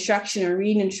literacy instruction or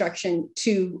reading instruction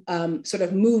to sort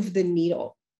of move the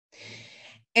needle?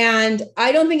 And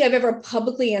I don't think I've ever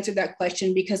publicly answered that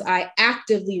question because I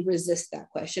actively resist that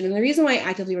question. And the reason why I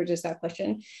actively resist that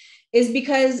question is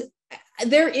because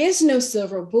there is no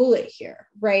silver bullet here,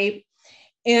 right?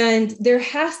 And there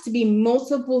has to be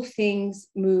multiple things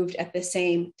moved at the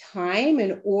same time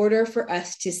in order for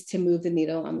us to move the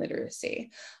needle on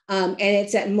literacy. And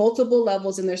it's at multiple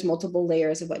levels and there's multiple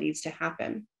layers of what needs to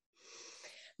happen.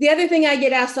 The other thing I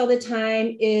get asked all the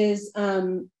time is,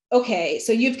 okay,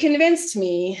 so you've convinced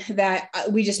me that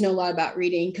we just know a lot about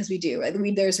reading, because we do.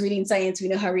 There's reading science, we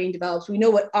know how reading develops, we know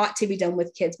what ought to be done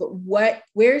with kids, but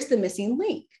where's the missing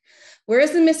link? Where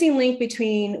is the missing link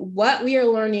between what we are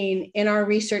learning in our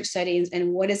research settings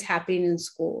and what is happening in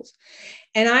schools?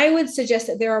 And I would suggest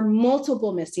that there are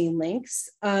multiple missing links.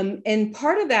 And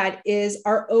part of that is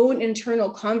our own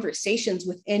internal conversations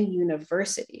within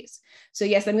universities. So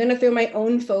yes, I'm going to throw my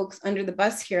own folks under the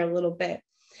bus here a little bit.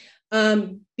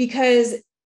 Because,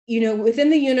 within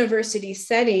the university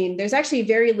setting, there's actually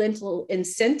very little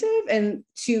incentive and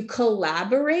to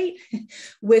collaborate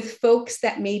with folks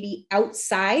that may be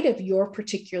outside of your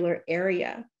particular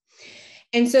area.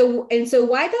 And so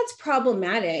why that's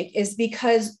problematic is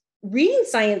because reading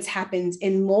science happens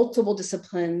in multiple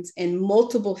disciplines, in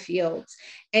multiple fields.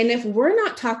 And if we're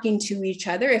not talking to each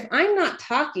other, if I'm not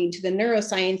talking to the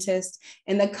neuroscientists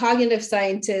and the cognitive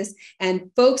scientists and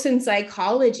folks in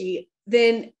psychology,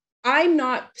 then I'm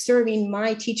not serving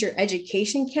my teacher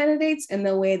education candidates in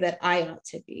the way that I ought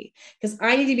to be, because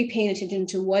I need to be paying attention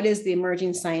to what is the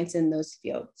emerging science in those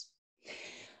fields.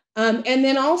 And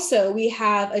then also we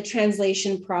have a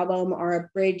translation problem or a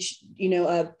bridge,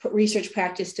 a research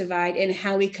practice divide in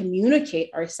how we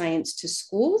communicate our science to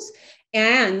schools,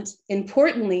 and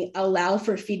importantly, allow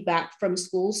for feedback from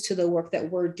schools to the work that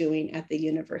we're doing at the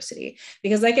university.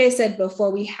 Because like I said before,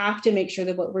 we have to make sure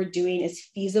that what we're doing is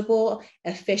feasible,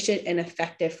 efficient, and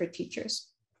effective for teachers.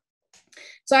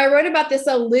 So I wrote about this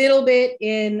a little bit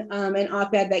in an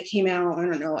op-ed that came out,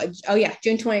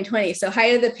 June 2020, so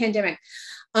height of the pandemic.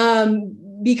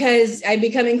 Because I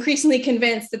become increasingly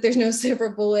convinced that there's no silver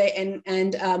bullet,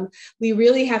 and we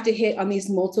really have to hit on these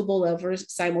multiple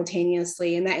levers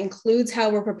simultaneously. And that includes how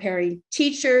we're preparing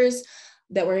teachers,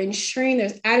 that we're ensuring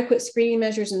there's adequate screening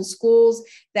measures in schools,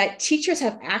 that teachers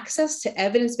have access to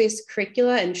evidence-based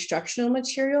curricula and instructional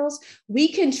materials.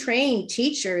 We can train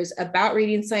teachers about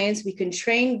reading science. We can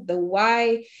train the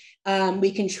why.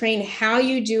 We can train how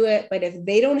you do it, but if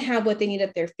they don't have what they need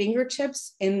at their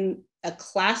fingertips in a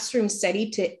classroom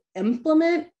setting to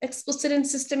implement explicit and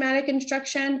systematic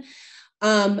instruction,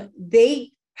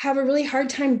 they have a really hard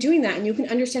time doing that. And you can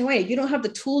understand why. If you don't have the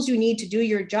tools you need to do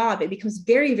your job, it becomes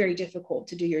very, very difficult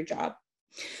to do your job.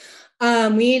 We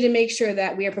need to make sure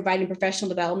that we are providing professional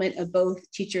development of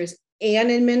both teachers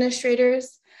and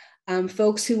administrators.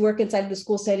 Folks who work inside of the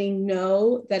school setting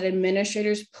know that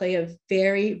administrators play a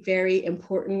very, very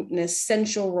important and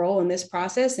essential role in this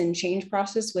process and change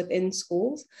process within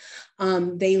schools.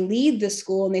 They lead the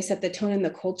school and they set the tone and the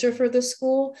culture for the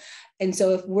school. And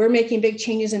so if we're making big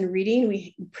changes in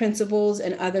reading, principals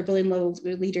and other building level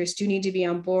leaders do need to be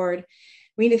on board.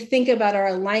 We need to think about our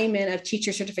alignment of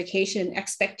teacher certification and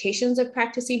expectations of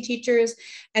practicing teachers,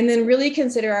 and then really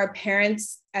consider our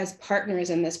parents as partners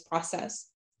in this process.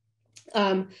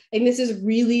 And this is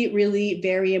really, really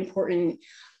very important.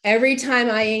 Every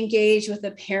time I engage with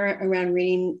a parent around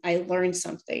reading, I learn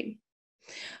something.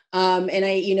 And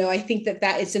I think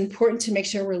that it's important to make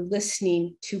sure we're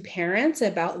listening to parents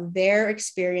about their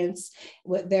experience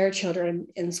with their children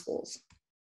in schools.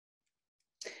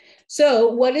 So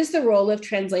what is the role of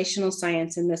translational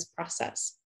science in this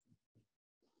process?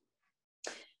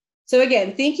 So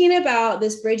again, thinking about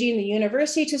this bridging the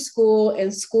university to school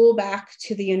and school back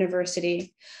to the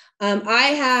university. I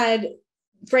had,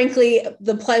 frankly,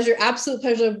 the absolute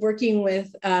pleasure of working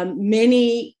with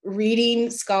many reading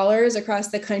scholars across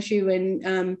the country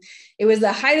when it was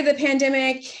the height of the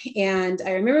pandemic. And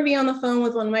I remember being on the phone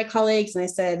with one of my colleagues and I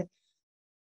said,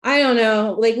 I don't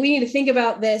know, we need to think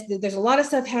about this. There's a lot of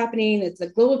stuff happening. It's a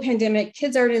global pandemic.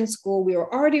 Kids aren't in school. We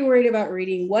were already worried about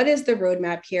reading. What is the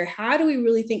roadmap here? How do we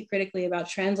really think critically about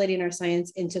translating our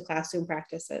science into classroom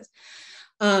practices?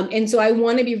 And so I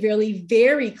want to be really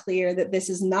very clear that this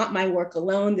is not my work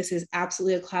alone. This is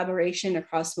absolutely a collaboration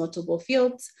across multiple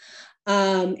fields.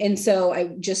 And so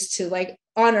I just to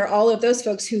honor all of those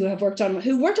folks who worked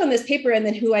on this paper and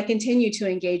then who I continue to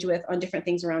engage with on different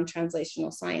things around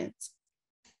translational science.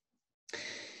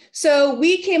 So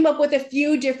we came up with a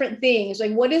few different things,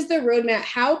 what is the roadmap?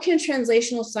 How can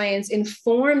translational science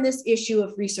inform this issue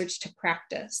of research to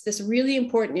practice, this really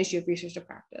important issue of research to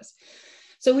practice?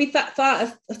 So we thought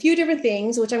a few different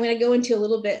things, which I'm going to go into a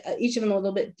little bit, each of them a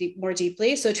little bit more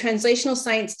deeply. So translational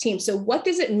science team. So what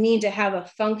does it mean to have a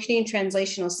functioning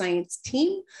translational science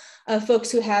team of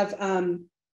folks who have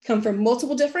come from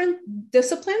multiple different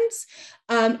disciplines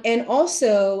and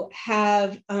also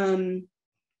have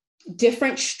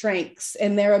different strengths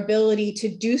in their ability to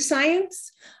do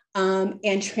science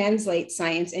and translate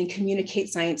science and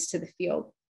communicate science to the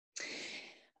field.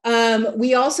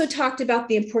 We also talked about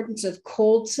the importance of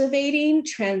cultivating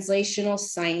translational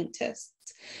scientists.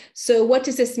 So what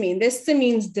does this mean? This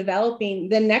means developing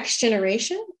the next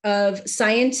generation of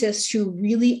scientists who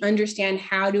really understand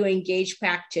how to engage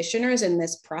practitioners in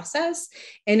this process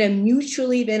in a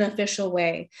mutually beneficial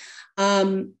way.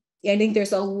 I think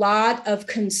there's a lot of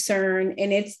concern,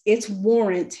 and it's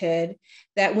warranted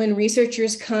that when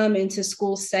researchers come into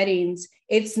school settings,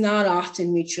 it's not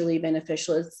often mutually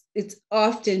beneficial. It's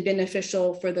often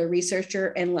beneficial for the researcher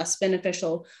and less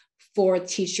beneficial for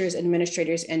teachers,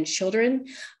 administrators, and children.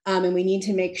 And we need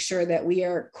to make sure that we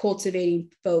are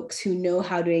cultivating folks who know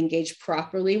how to engage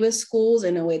properly with schools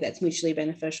in a way that's mutually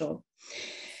beneficial.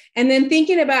 And then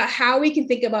thinking about how we can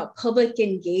think about public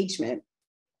engagement.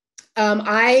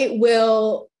 I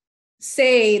will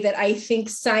say that I think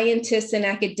scientists and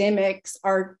academics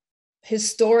are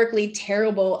historically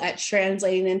terrible at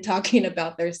translating and talking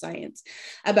about their science,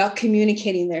 about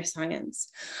communicating their science.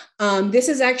 This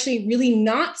is actually really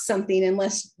not something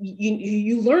unless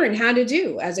you learn how to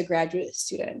do as a graduate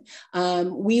student.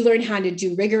 We learn how to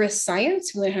do rigorous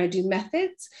science, we learn how to do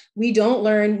methods. We don't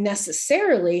learn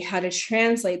necessarily how to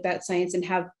translate that science and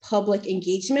have public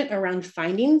engagement around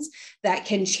findings that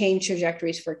can change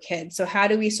trajectories for kids. So how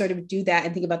do we sort of do that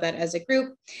and think about that as a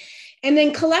group? And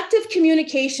then collective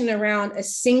communication around a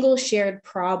single shared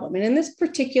problem. And in this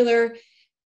particular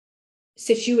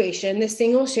situation, the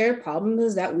single shared problem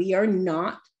is that we are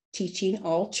not teaching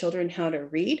all children how to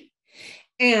read.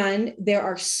 And there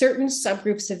are certain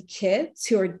subgroups of kids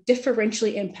who are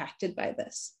differentially impacted by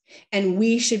this. And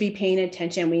we should be paying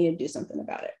attention. We need to do something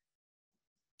about it.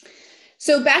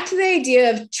 So back to the idea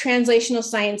of translational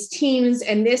science teams.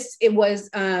 And this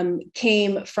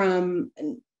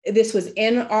was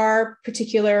in our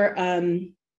particular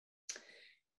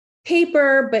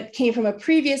paper, but came from a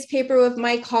previous paper with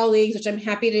my colleagues, which I'm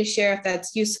happy to share if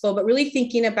that's useful, but really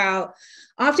thinking about,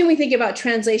 often we think about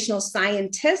translational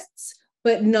scientists,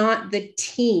 but not the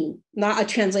team, not a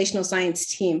translational science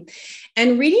team.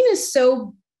 And reading is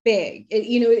so big.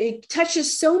 It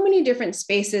touches so many different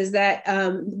spaces that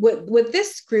what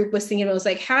this group was thinking about was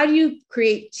like, how do you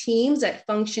create teams that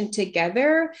function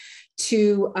together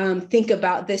to think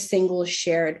about this single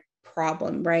shared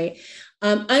problem, right?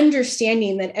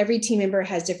 Understanding that every team member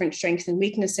has different strengths and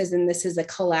weaknesses, and this is a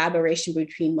collaboration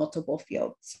between multiple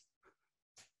fields.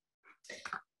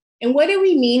 And what do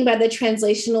we mean by the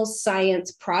translational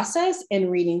science process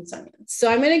and reading science?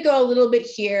 So I'm going to go a little bit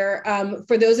here.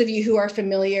 For those of you who are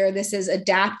familiar, this is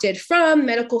adapted from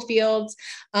medical fields,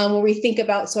 where we think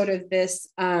about sort of this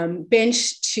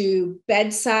bench to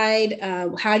bedside.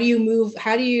 How do you move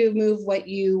what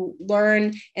you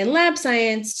learn in lab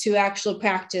science to actual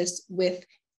practice with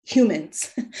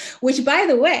humans, which, by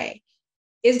the way,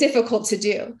 is difficult to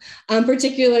do,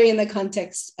 particularly in the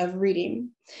context of reading.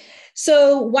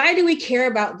 So why do we care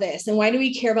about this? And why do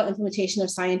we care about implementation of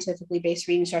scientifically based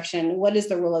reading instruction? What is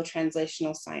the role of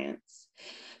translational science?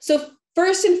 So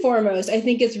first and foremost, I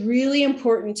think it's really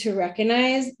important to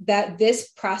recognize that this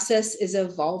process is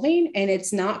evolving and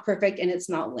it's not perfect and it's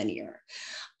not linear.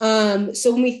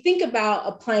 So when we think about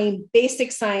applying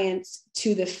basic science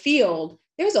to the field,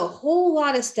 there's a whole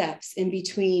lot of steps in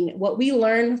between what we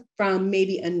learn from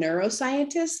maybe a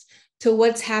neuroscientist to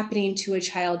what's happening to a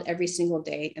child every single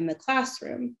day in the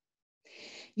classroom.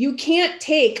 You can't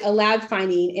take a lab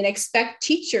finding and expect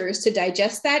teachers to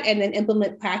digest that and then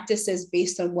implement practices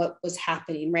based on what was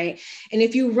happening, right? And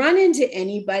if you run into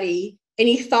anybody,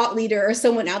 any thought leader or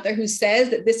someone out there who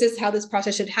says that this is how this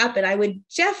process should happen, I would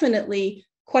definitely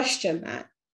question that.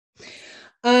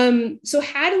 So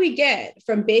how do we get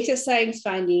from basic science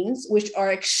findings, which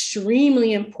are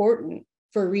extremely important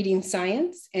for reading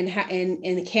science and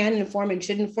can inform and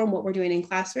should inform what we're doing in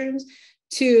classrooms,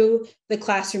 to the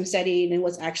classroom setting and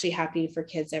what's actually happening for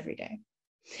kids every day?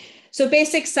 So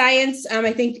basic science,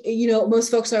 I think,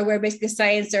 most folks are aware basic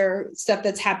science are stuff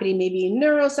that's happening maybe in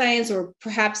neuroscience, or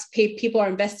perhaps people are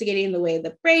investigating the way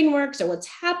the brain works or what's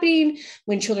happening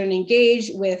when children engage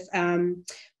with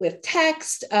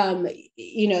text.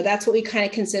 That's what we kind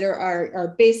of consider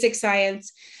our basic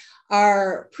science.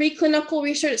 Our preclinical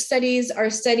research studies are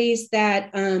studies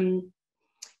that, in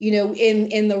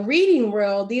the reading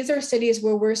world, these are studies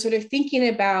where we're sort of thinking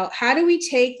about how do we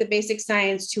take the basic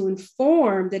science to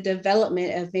inform the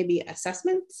development of maybe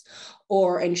assessments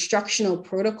or instructional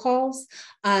protocols,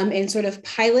 and sort of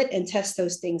pilot and test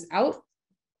those things out.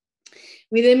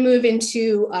 We then move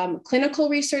into clinical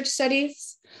research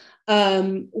studies,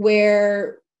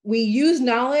 where we use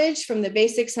knowledge from the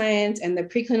basic science and the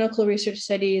preclinical research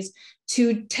studies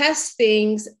to test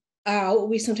things, what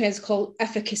we sometimes call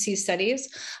efficacy studies,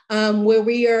 where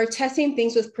we are testing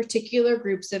things with particular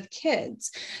groups of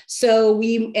kids. So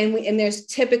there's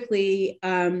typically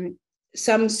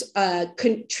some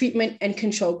treatment and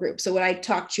control groups. So what I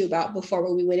talked to you about before,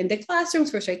 when we went into classrooms,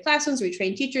 first grade classrooms, we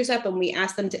trained teachers up and we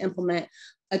asked them to implement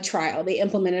a trial. They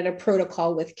implemented a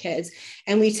protocol with kids,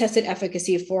 and we tested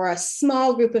efficacy for a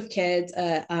small group of kids,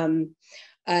 a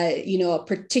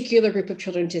particular group of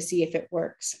children, to see if it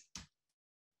works.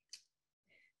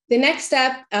 The next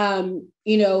step,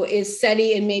 is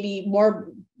study in maybe more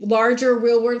larger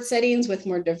real world settings with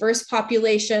more diverse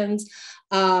populations,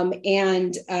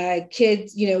 and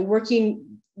kids,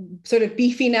 working, sort of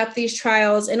beefing up these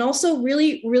trials, and also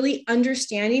really, really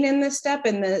understanding in this step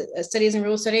in the studies in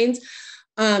real settings,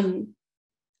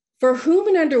 for whom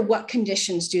and under what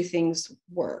conditions do things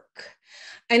work?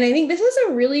 And I think this is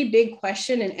a really big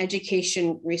question in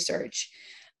education research.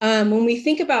 When we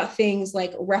think about things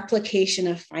like replication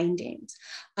of findings,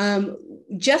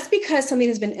 just because something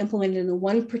has been implemented in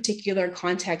one particular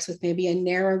context with maybe a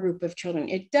narrow group of children,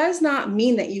 it does not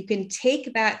mean that you can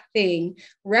take that thing,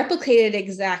 replicate it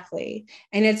exactly,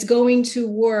 and it's going to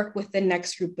work with the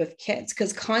next group of kids,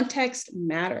 because context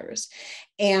matters.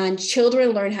 And children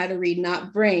learn how to read,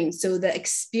 not brains. So the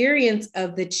experience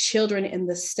of the children in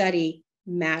the study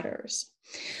matters.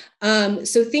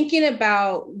 So thinking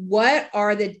about what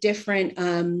are the different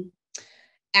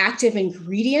active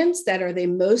ingredients that are the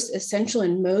most essential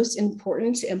and most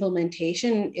important to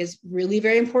implementation is really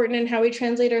very important in how we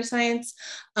translate our science.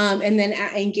 And then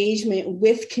engagement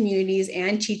with communities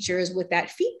and teachers with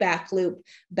that feedback loop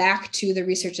back to the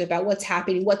research about what's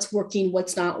happening, what's working,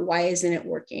 what's not, why isn't it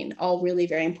working? All really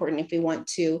very important if we want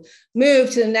to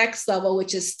move to the next level,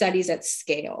 which is studies at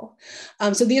scale.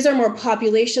 So these are more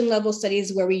population level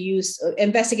studies where we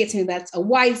investigate something that's a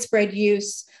widespread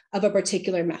use of a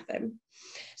particular method.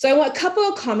 So I want a couple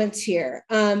of comments here.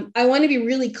 I want to be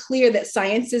really clear that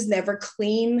science is never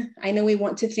clean. I know we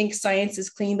want to think science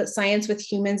is clean, but science with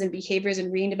humans and behaviors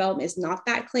and reading development is not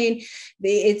that clean.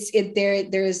 When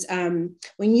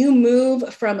you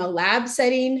move from a lab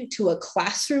setting to a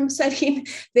classroom setting,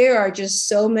 there are just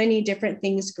so many different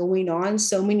things going on,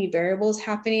 so many variables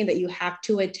happening that you have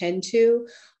to attend to,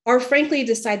 or frankly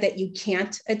decide that you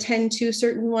can't attend to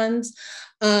certain ones,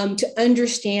 to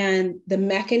understand the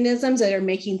mechanisms that are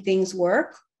making things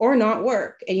work or not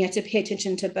work. And you have to pay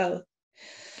attention to both.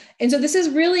 And so this is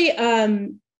really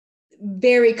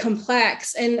very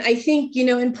complex. And I think,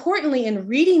 importantly in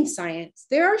reading science,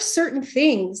 there are certain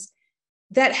things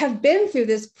that have been through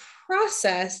this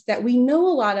process that we know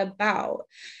a lot about.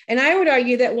 And I would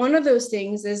argue that one of those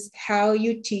things is how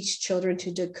you teach children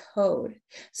to decode.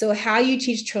 So how you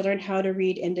teach children how to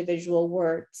read individual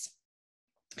words.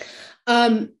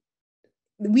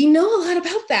 We know a lot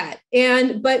about that.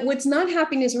 But what's not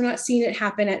happening is we're not seeing it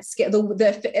happen at scale.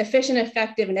 The efficient,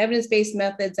 effective, and evidence-based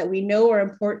methods that we know are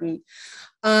important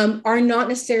are not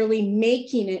necessarily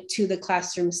making it to the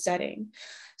classroom setting.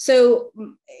 So,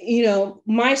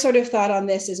 my sort of thought on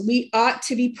this is we ought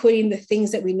to be putting the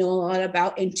things that we know a lot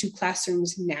about into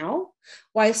classrooms now,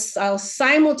 while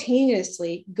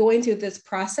simultaneously going through this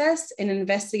process and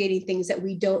investigating things that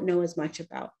we don't know as much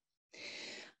about.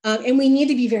 And we need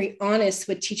to be very honest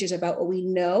with teachers about what we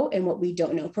know and what we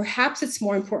don't know. Perhaps it's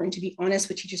more important to be honest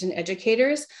with teachers and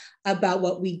educators about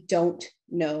what we don't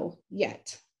know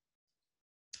yet.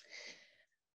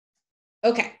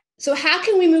 Okay, so how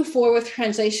can we move forward with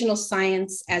translational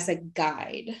science as a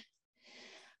guide?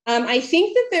 I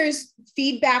think that there's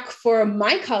feedback for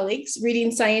my colleagues,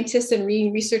 reading scientists and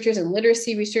reading researchers and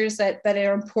literacy researchers that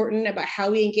are important about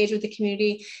how we engage with the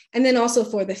community, and then also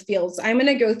for the fields. I'm going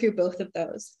to go through both of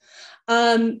those.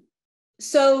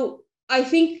 So I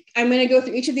think I'm going to go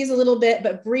through each of these a little bit,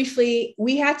 but briefly,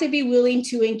 we have to be willing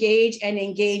to engage and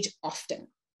engage often.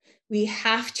 We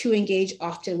have to engage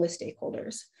often with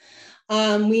stakeholders.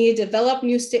 We develop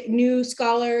new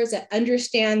scholars that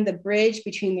understand the bridge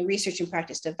between the research and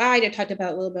practice divide I talked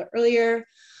about a little bit earlier.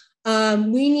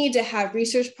 We need to have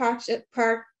research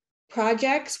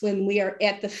projects when we are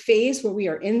at the phase where we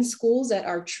are in schools that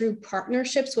are true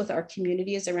partnerships with our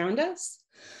communities around us.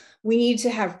 We need to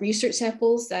have research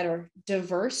samples that are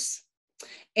diverse,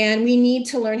 and we need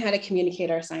to learn how to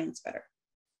communicate our science better.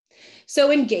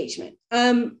 So engagement.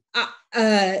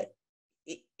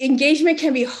 Engagement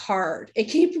can be hard. It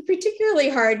can be particularly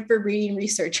hard for reading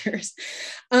researchers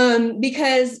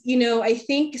because, I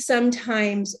think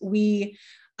sometimes we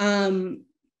think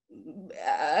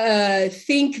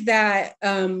that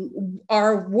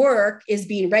our work is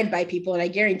being read by people, and I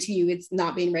guarantee you it's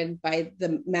not being read by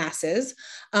the masses,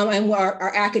 and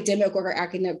our academic work, our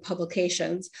academic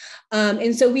publications.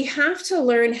 And so we have to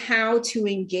learn how to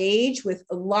engage with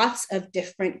lots of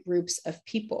different groups of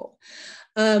people.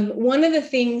 One of the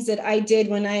things that I did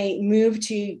when I moved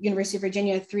to University of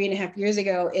Virginia 3.5 years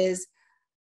ago is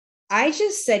I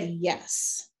just said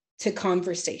yes to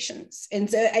conversations. And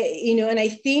so, and I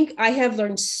think I have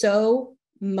learned so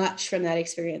much from that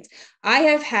experience. I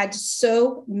have had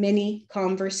so many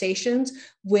conversations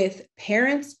with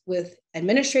parents, with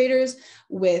administrators,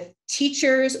 with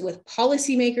teachers, with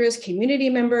policymakers, community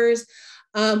members,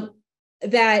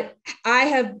 that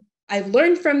I've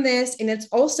learned from this, and it's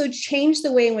also changed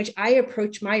the way in which I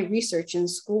approach my research in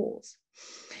schools.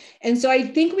 And so I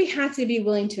think we have to be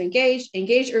willing to engage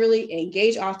early,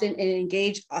 engage often, and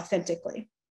engage authentically.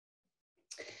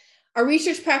 Our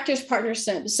research practice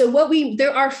partnerships. So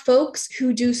there are folks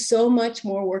who do so much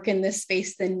more work in this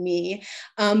space than me,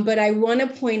 but I want to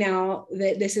point out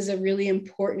that this is a really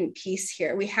important piece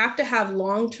here. We have to have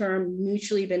long-term,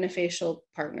 mutually beneficial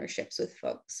partnerships with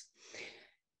folks.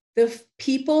 The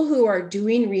people who are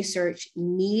doing research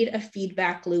need a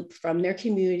feedback loop from their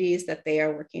communities that they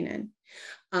are working in.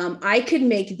 I could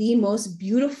make the most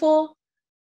beautiful,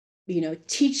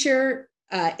 teacher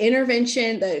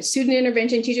intervention, the student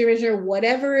intervention, teacher intervention,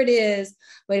 whatever it is,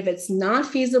 but if it's not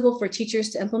feasible for teachers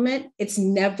to implement, it's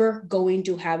never going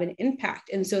to have an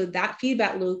impact. And so that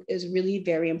feedback loop is really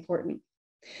very important.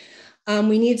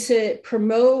 We need to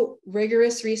promote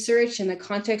rigorous research in the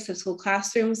context of school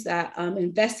classrooms that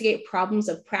investigate problems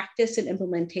of practice and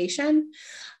implementation.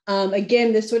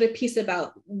 Again, this sort of piece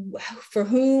about for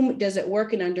whom does it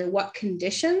work and under what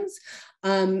conditions,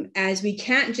 as we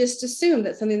can't just assume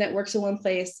that something that works in one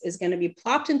place is going to be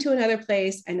plopped into another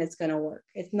place and it's going to work.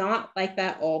 It's not like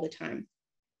that all the time.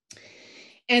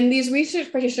 And these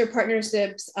research practitioner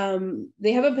partnerships,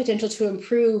 they have a potential to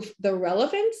improve the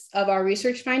relevance of our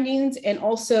research findings, and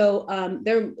also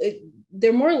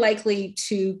they're more likely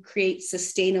to create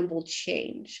sustainable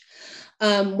change,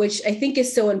 which I think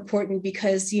is so important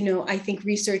because, I think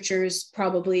researchers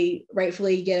probably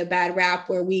rightfully get a bad rap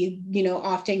where we,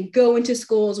 often go into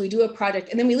schools, we do a project,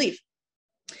 and then we leave.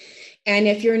 And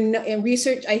if you're in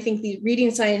research, I think the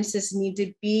reading scientists need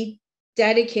to be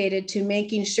dedicated to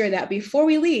making sure that before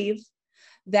we leave,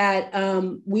 that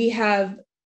we have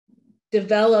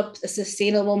developed a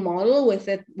sustainable model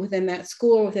within that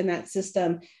school, within that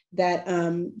system, that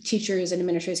teachers and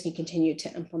administrators can continue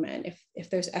to implement if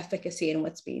there's efficacy in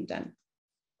what's being done.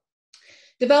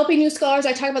 Developing new scholars,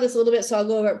 I talked about this a little bit, so I'll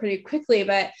go over it pretty quickly,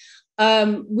 but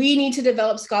we need to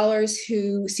develop scholars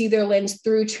who see their lens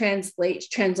through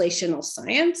translational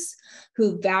science,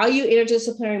 who value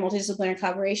interdisciplinary, multidisciplinary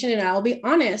collaboration. And I'll be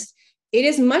honest, it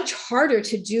is much harder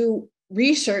to do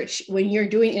research when you're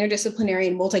doing interdisciplinary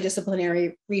and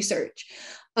multidisciplinary research.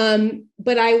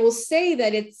 But I will say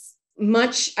that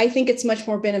I think it's much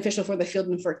more beneficial for the field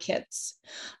and for kids.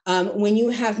 When you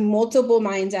have multiple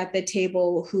minds at the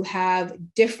table who have a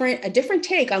different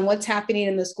take on what's happening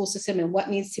in the school system and what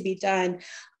needs to be done,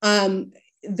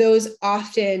 those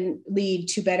often lead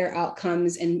to better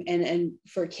outcomes and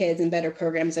for kids and better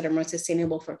programs that are more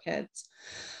sustainable for kids.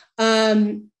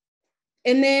 And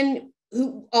then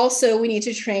we need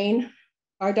to train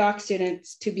our doc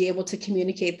students to be able to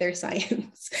communicate their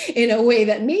science in a way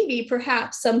that maybe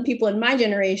perhaps some people in my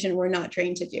generation were not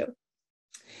trained to do.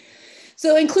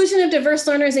 So inclusion of diverse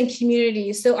learners and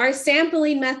communities. So our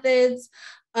sampling methods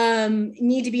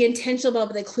need to be intentional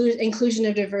about the inclusion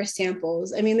of diverse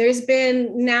samples. I mean, there's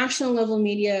been national level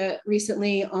media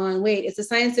recently on, is the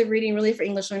science of reading really for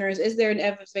English learners? Is there an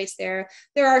evidence base there?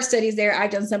 There are studies there. I've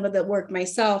done some of the work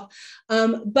myself.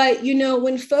 But,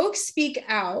 when folks speak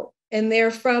out, and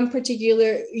they're from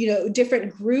particular,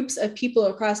 different groups of people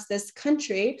across this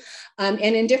country, and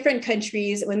in different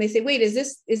countries, when they say,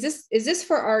 is this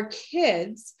for our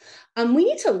kids? We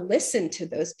need to listen to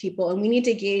those people, and we need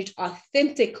to engage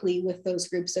authentically with those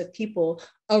groups of people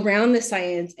around the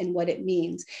science and what it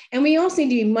means. And we also need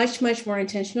to be much, much more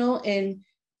intentional in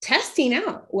testing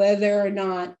out whether or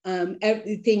not how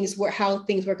things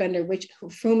work under which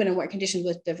whom and in what conditions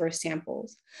with diverse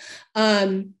samples.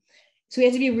 So we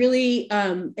have to be really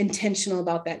intentional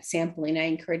about that sampling. I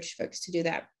encourage folks to do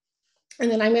that.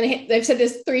 And then I've said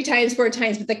this 4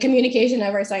 times, but the communication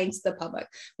of our science to the public.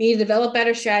 We need to develop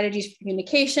better strategies for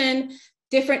communication,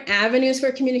 different avenues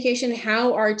for communication.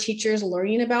 How are teachers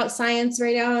learning about science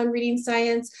right now and reading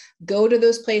science? Go to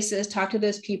those places, talk to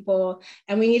those people.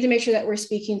 And we need to make sure that we're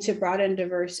speaking to broad and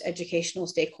diverse educational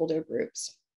stakeholder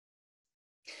groups.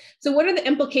 So what are the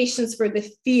implications for the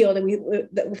field and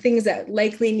the things that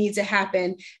likely need to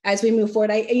happen as we move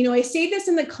forward? I say this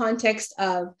in the context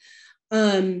of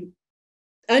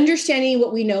understanding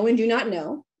what we know and do not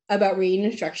know about reading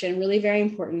instruction, really very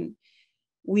important.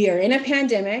 We are in a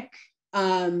pandemic.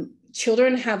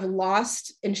 Children have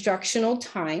lost instructional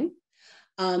time.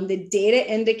 The data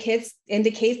indicates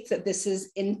that this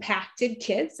has impacted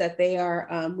kids, that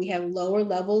we have lower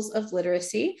levels of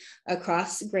literacy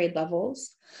across grade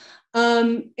levels.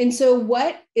 And so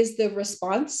what is the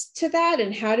response to that?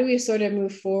 And how do we sort of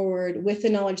move forward with the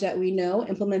knowledge that we know,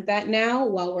 implement that now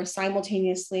while we're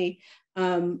simultaneously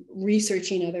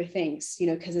researching other things,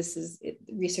 because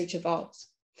research evolves.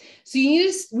 So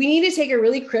we need to take a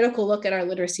really critical look at our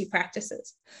literacy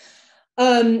practices.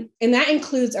 And that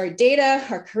includes our data,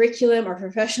 our curriculum, our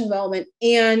professional development,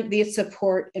 and the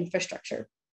support infrastructure.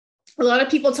 A lot of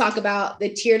people talk about the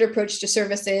tiered approach to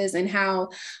services and how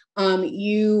we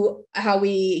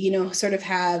sort of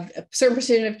have a certain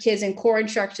percentage of kids in core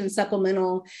instruction,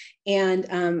 supplemental, and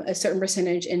a certain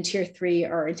percentage in tier 3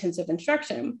 or intensive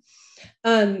instruction.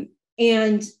 And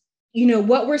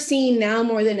what we're seeing now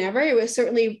more than ever, it was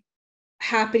certainly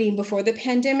happening before the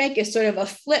pandemic, is sort of a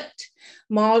flipped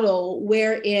model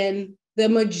wherein the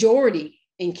majority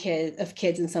of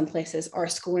kids in some places are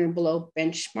scoring below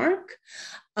benchmark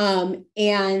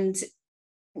and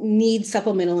need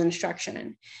supplemental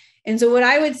instruction. And so what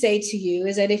I would say to you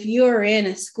is that if you are in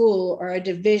a school or a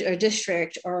division or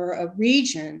district or a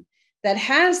region that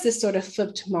has this sort of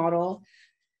flipped model,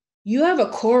 you have a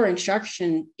core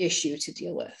instruction issue to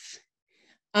deal with.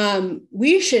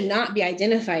 We should not be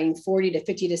identifying 40 to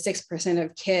 50 to 6%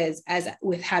 of kids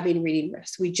with having reading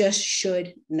risks. We just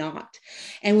should not.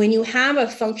 And when you have a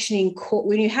functioning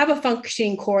core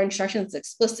instruction that's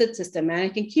explicit,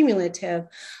 systematic, and cumulative,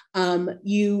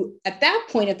 at that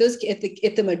point,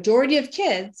 if the majority of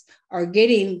kids are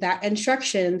getting that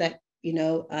instruction, that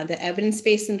the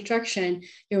evidence-based instruction,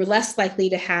 you're less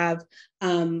likely to have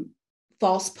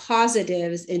false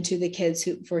positives into the kids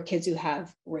who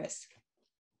have risk.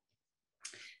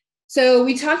 So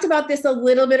we talked about this a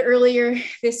little bit earlier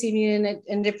this evening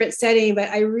in a different setting, but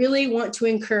I really want to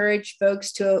encourage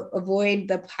folks to avoid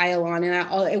the pile-on, and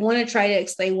I want to try to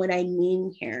explain what I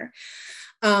mean here.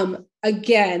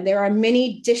 Again, there are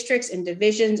many districts and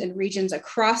divisions and regions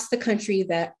across the country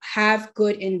that have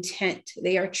good intent.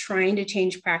 They are trying to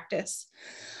change practice.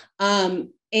 And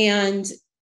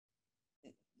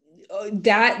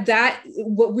that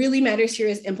what really matters here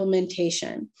is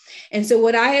implementation. And so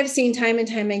what I have seen time and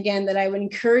time again that I would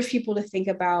encourage people to think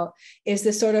about is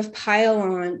the sort of pile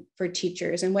on for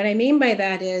teachers. And what I mean by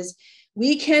that is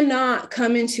we cannot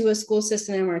come into a school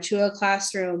system or to a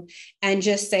classroom and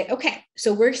just say, okay,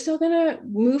 so we're still going to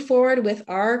move forward with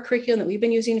our curriculum that we've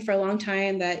been using for a long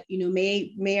time that, you know,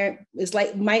 might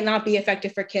not be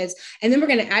effective for kids. And then we're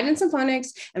going to add in some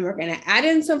phonics, and we're going to add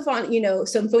in some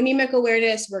some phonemic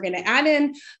awareness. We're going to add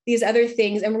in these other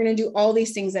things, and we're going to do all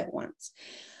these things at once.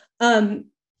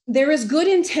 There is good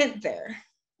intent there.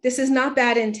 This is not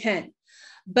bad intent.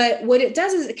 But what it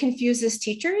does is it confuses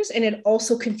teachers, and it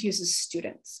also confuses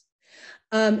students.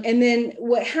 And then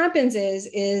what happens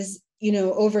is, you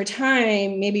know, over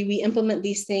time, maybe we implement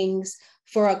these things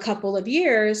for a couple of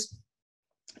years.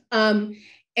 And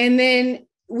then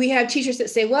we have teachers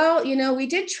that say, well, you know, we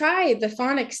did try the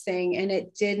phonics thing and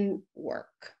it didn't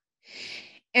work.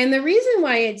 And the reason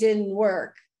why it didn't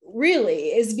work really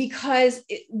is because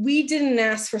we didn't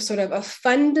ask for sort of a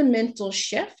fundamental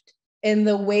shift in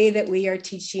the way that we are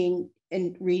teaching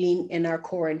and reading in our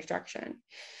core instruction.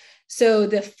 So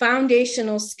the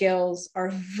foundational skills are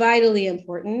vitally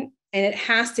important, and it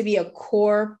has to be a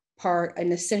core part,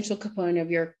 an essential component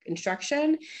of your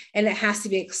instruction, and it has to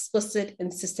be explicit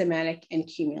and systematic and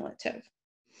cumulative.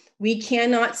 We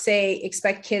cannot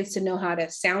expect kids to know how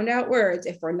to sound out words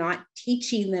if we're not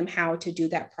teaching them how to do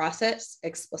that process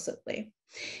explicitly.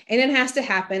 And it has to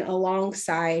happen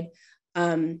alongside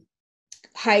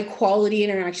high quality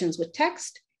interactions with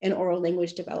text and oral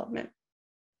language development.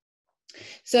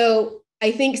 So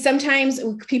I think sometimes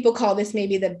people call this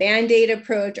maybe the Band-Aid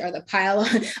approach or the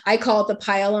pile-on. I call it the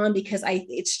pile-on because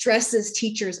it stresses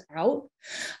teachers out,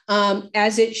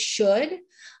 as it should.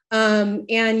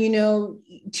 And, you know,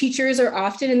 teachers are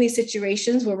often in these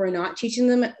situations where we're not treating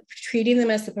them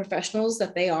as the professionals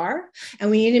that they are.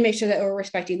 And we need to make sure that we're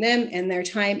respecting them and their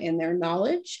time and their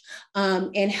knowledge,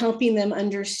 and helping them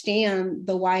understand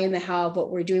the why and the how of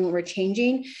what we're doing, what we're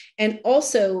changing, and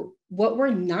also what we're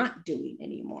not doing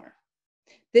anymore.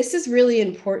 This is really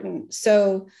important.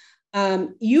 So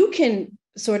you can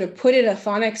sort of put in a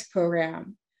phonics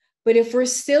program, but if we're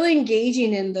still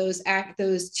engaging in those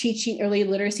teaching, early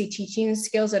literacy teaching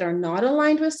skills that are not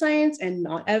aligned with science and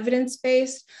not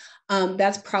evidence-based,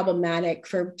 that's problematic.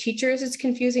 For teachers, it's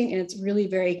confusing, and it's really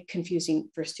very confusing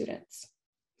for students.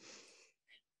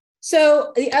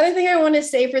 So the other thing I want to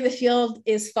say for the field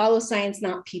is follow science,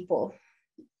 not people.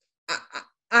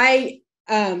 I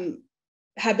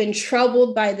have been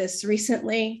troubled by this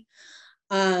recently.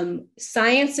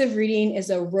 Science of reading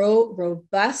is a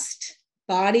robust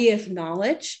body of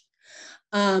knowledge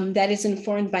that is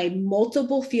informed by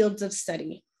multiple fields of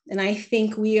study. And I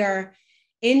think we are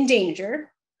in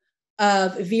danger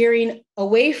of veering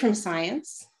away from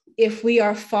science if we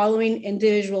are following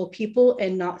individual people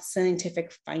and not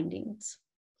scientific findings.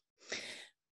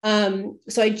 So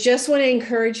I just want to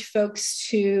encourage folks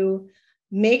to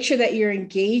make sure that you're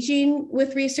engaging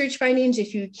with research findings.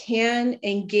 If you can,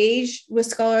 engage with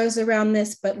scholars around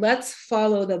this, but let's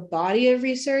follow the body of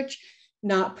research,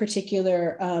 not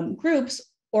particular groups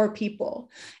or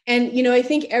people. And, you know, I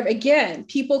think, again,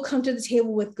 people come to the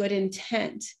table with good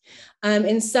intent.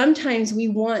 And sometimes we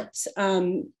want,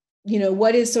 you know,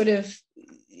 what's the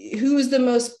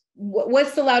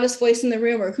loudest voice in the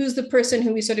room, or who's the person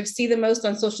who we sort of see the most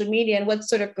on social media, and what's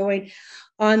sort of going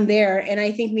on there. And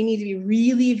I think we need to be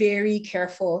really very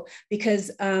careful,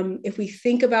 because if we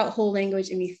think about whole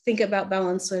language and we think about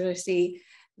balanced literacy,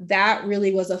 that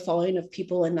really was a following of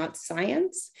people and not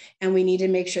science. And we need to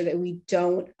make sure that we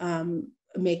don't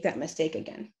make that mistake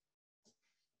again.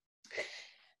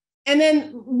 And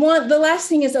then the last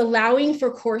thing is allowing for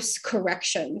course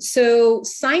correction. So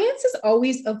science is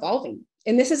always evolving.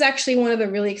 And this is actually one of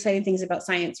the really exciting things about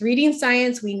science. Reading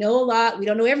science, we know a lot, we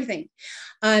don't know everything.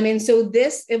 And so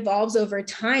this evolves over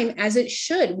time, as it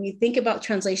should. We think about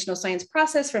translational science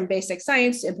process from basic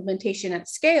science to implementation at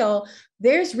scale.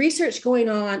 There's research going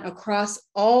on across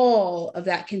all of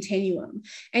that continuum,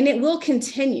 and it will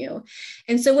continue.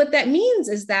 And so what that means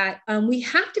is that we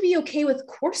have to be okay with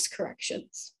course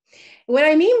corrections. What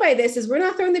I mean by this is we're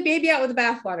not throwing the baby out with the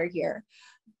bathwater here,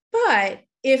 but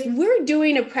if we're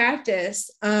doing a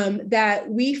practice that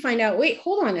we find out, wait,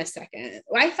 hold on a second.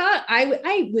 I thought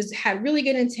I had really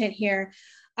good intent here.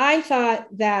 I thought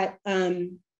that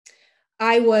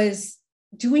I was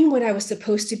doing what I was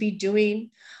supposed to be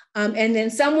doing. And then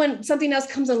something else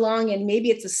comes along and maybe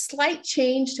it's a slight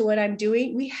change to what I'm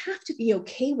doing. We have to be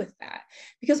okay with that,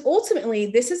 because ultimately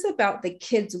this is about the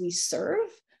kids we serve,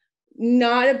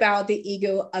 not about the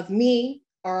ego of me,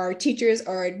 our teachers,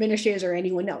 our administrators, or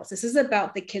anyone else. This is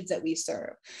about the kids that we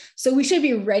serve. So we should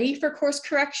be ready for course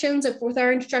corrections with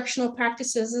our instructional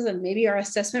practices and maybe our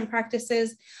assessment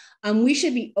practices. We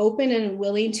should be open and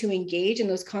willing to engage in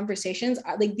those conversations.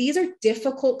 Like, these are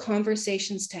difficult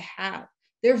conversations to have.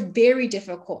 They're very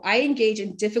difficult. I engage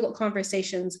in difficult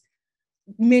conversations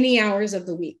many hours of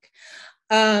the week.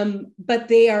 But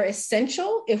they are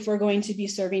essential if we're going to be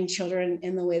serving children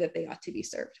in the way that they ought to be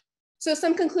served. So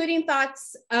some concluding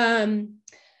thoughts. I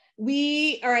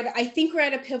think we're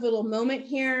at a pivotal moment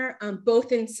here,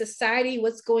 both in society,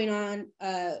 what's going on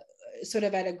sort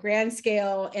of at a grand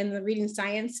scale in the reading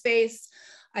science space.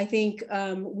 I think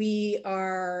we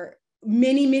are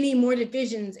many more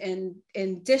divisions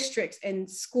and districts and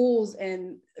schools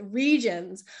and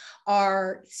regions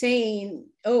are saying,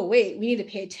 oh, wait, we need to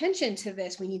pay attention to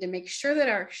this. We need to make sure that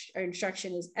our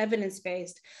instruction is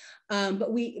evidence-based.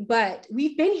 But we've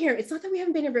been here. It's not that we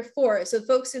haven't been here before. So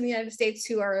folks in the United States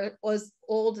who are as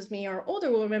old as me or older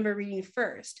will remember reading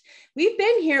first. We've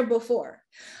been here before.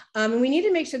 And we need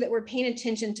to make sure that we're paying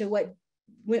attention to what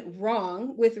went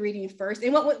wrong with reading first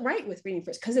and what went right with reading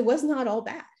first, because it was not all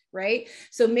bad, right?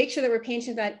 So make sure that we're paying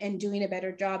attention to that and doing a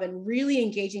better job and really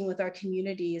engaging with our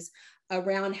communities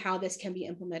around how this can be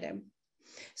implemented.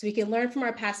 So we can learn from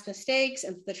our past mistakes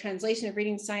and the translation of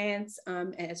reading science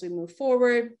as we move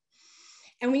forward.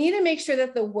 And we need to make sure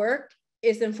that the work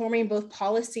is informing both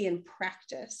policy and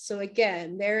practice. So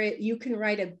again, you can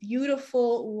write a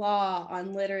beautiful law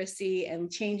on literacy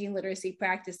and changing literacy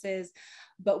practices,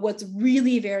 but what's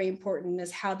really very important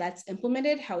is how that's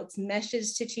implemented, how it's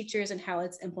messaged to teachers, and how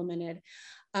it's implemented.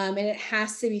 And it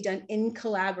has to be done in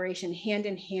collaboration, hand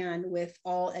in hand with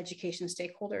all education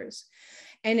stakeholders.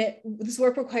 And this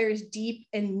work requires deep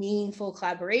and meaningful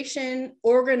collaboration,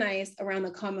 organized around the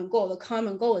common goal. The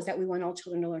common goal is that we want all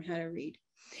children to learn how to read.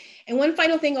 And one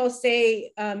final thing I'll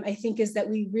say, I think, is that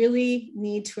we really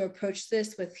need to approach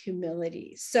this with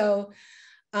humility. So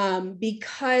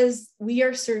because we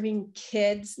are serving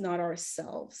kids, not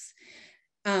ourselves.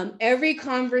 Every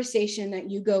conversation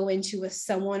that you go into with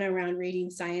someone around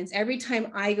reading science, every time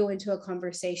I go into a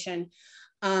conversation,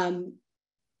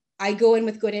 I go in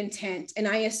with good intent, and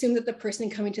I assume that the person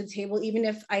coming to the table, even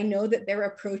if I know that their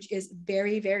approach is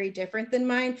very, very different than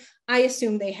mine, I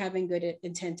assume they have good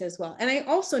intent as well. And I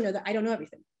also know that I don't know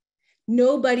everything.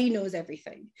 Nobody knows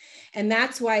everything. And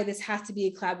that's why this has to be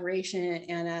a collaboration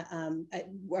and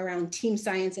around team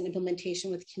science and implementation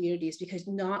with communities, because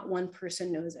not one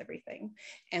person knows everything.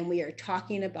 And we are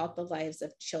talking about the lives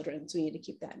of children, so we need to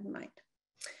keep that in mind.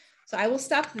 So I will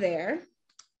stop there.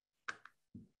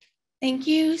 Thank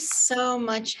you so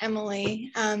much,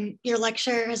 Emily. Your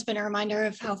lecture has been a reminder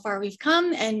of how far we've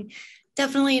come, and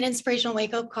definitely an inspirational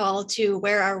wake-up call to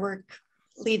where our work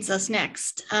leads us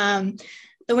next.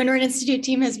 The Windward Institute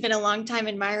team has been a longtime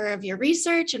admirer of your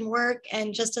research and work,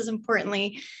 and just as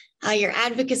importantly, your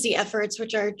advocacy efforts,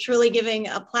 which are truly giving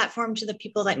a platform to the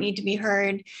people that need to be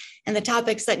heard and the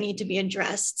topics that need to be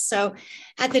addressed. So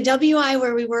at the WI,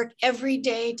 where we work every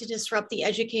day to disrupt the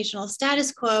educational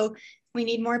status quo, we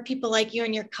need more people like you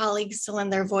and your colleagues to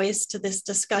lend their voice to this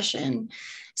discussion.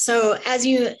 So as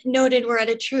you noted, we're at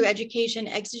a true education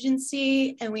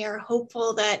exigency, and we are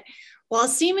hopeful that while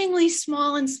seemingly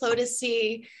small and slow to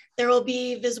see, there will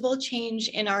be visible change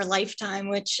in our lifetime,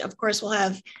 which of course will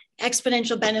have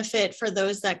exponential benefit for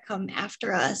those that come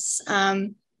after us.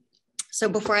 So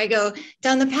before I go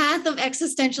down the path of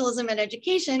existentialism and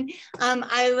education,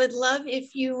 I would love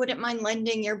if you wouldn't mind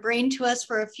lending your brain to us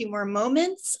for a few more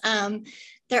moments.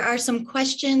 There are some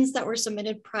questions that were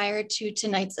submitted prior to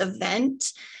tonight's event.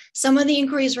 Some of the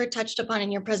inquiries were touched upon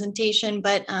in your presentation,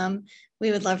 but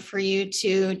we would love for you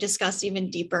to discuss even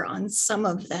deeper on some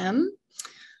of them.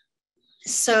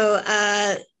 So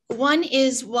one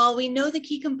is, while we know the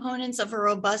key components of a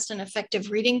robust and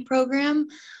effective reading program,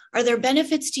 are there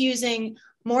benefits to using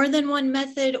more than one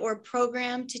method or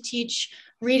program to teach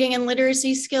reading and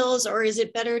literacy skills, or is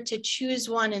it better to choose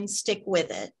one and stick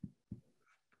with it?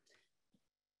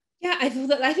 Yeah, I think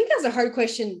that's a hard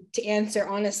question to answer,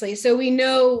 honestly. So we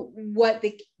know what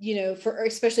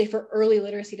especially for early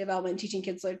literacy development, teaching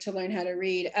kids to learn how to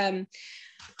read.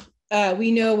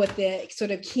 we know what the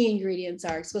sort of key ingredients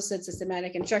are: explicit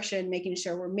systematic instruction, making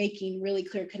sure we're making really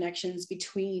clear connections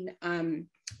between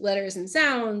letters and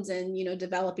sounds, and, you know,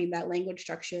 developing that language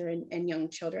structure in young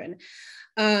children.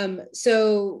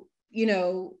 So, you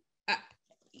know,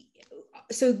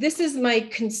 so this is my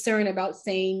concern about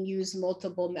saying use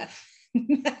multiple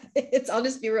methods. I'll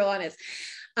just be real honest.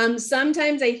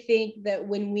 Sometimes I think that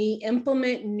when we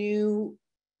implement new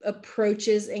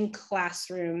approaches in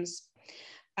classrooms,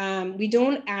 we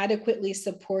don't adequately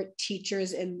support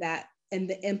teachers in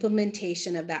the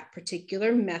implementation of that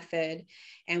particular method.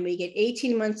 And we get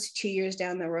 18 months, 2 years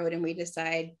down the road, and we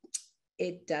decide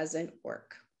it doesn't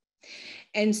work.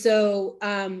 And so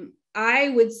I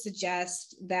would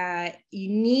suggest that you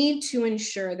need to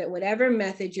ensure that whatever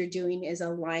method you're doing is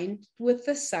aligned with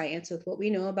the science, with what we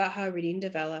know about how reading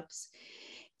develops.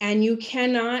 And you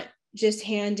cannot just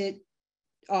hand it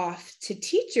off to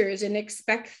teachers and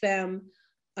expect them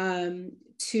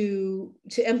to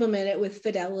implement it with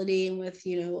fidelity and with,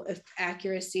 you know,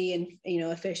 accuracy and, you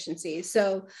know, efficiency.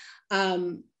 So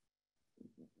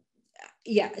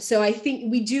yeah, so I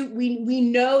think we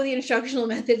know the instructional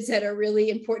methods that are really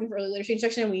important for early literacy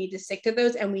instruction, and we need to stick to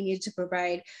those, and we need to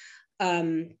provide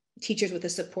teachers with the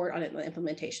support on it on the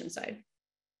implementation side.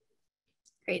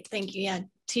 Great, thank you. Yeah,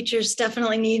 teachers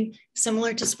definitely need,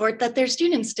 similar to sport, that their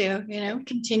students do, you know,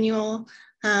 continual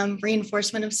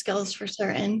reinforcement of skills for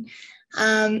certain.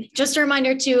 Just a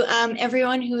reminder to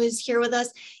everyone who is here with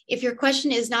us, if your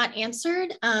question is not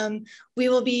answered, we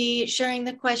will be sharing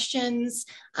the questions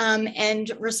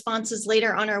and responses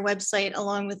later on our website,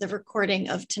 along with the recording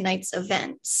of tonight's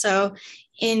event. So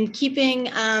in keeping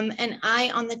an eye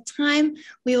on the time,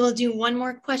 we will do one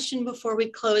more question before we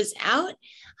close out.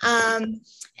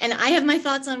 And I have my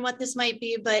thoughts on what this might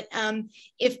be, but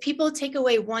if people take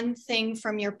away one thing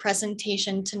from your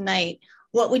presentation tonight,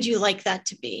 what would you like that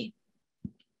to be?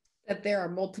 That there are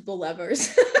multiple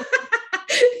levers.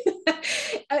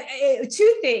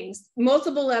 Two things: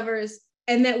 multiple levers,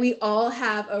 and that we all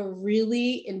have a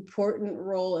really important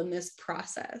role in this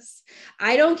process.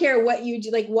 I don't care what you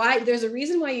do, like why, there's a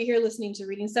reason why you're here listening to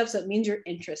reading stuff. So it means you're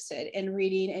interested in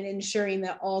reading and ensuring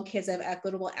that all kids have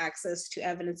equitable access to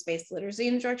evidence-based literacy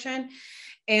instruction.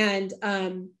 And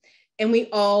we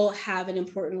all have an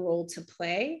important role to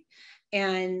play.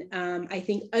 And I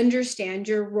think understand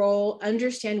your role,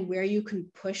 understand where you can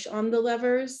push on the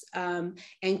levers,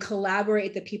 and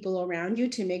collaborate with the people around you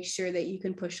to make sure that you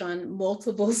can push on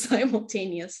multiple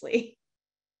simultaneously.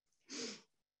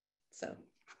 So.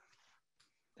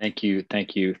 Thank you,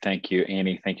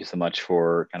 Annie. Thank you so much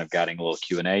for kind of guiding a little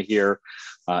Q&A here.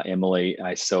 Emily,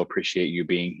 I so appreciate you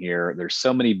being here. There's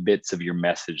so many bits of your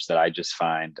message that I just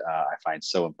find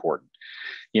so important.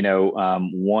 You know,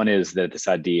 one is that this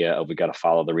idea of we got to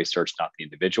follow the research, not the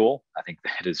individual. I think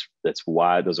that's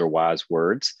why those are wise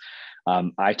words.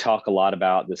 I talk a lot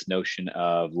about this notion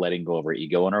of letting go of our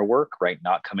ego in our work, right?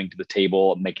 Not coming to the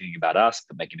table, making it about us,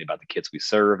 but making it about the kids we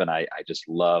serve. And I just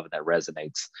love that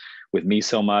resonates with me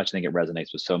so much. I think it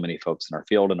resonates with so many folks in our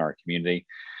field and our community.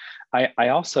 I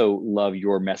also love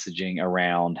your messaging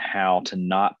around how to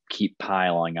not keep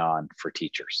piling on for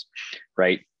teachers,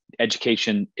 right?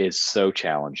 Education is so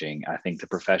challenging. I think the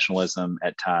professionalism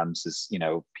at times is, you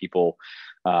know, people,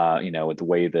 you know, with the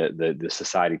way the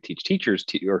society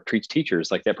treats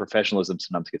teachers, like that professionalism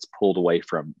sometimes gets pulled away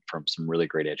from some really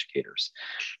great educators.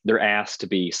 They're asked to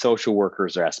be social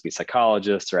workers, they're asked to be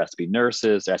psychologists, they're asked to be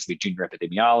nurses, they're asked to be junior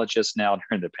epidemiologists now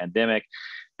during the pandemic.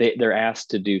 They're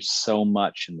asked to do so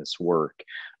much in this work.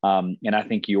 And I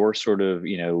think your sort of,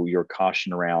 you know, your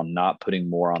caution around not putting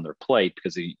more on their plate,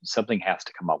 because something has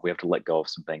to come up. We have to let go of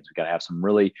some things. We got to have some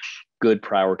really good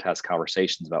prioritized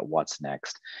conversations about what's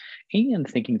next. And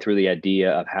thinking through the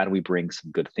idea of how do we bring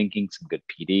some good thinking, some good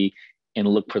PD, and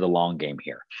look for the long game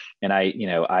here. And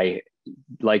I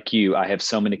like you, I have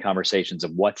so many conversations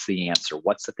of what's the answer?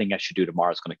 What's the thing I should do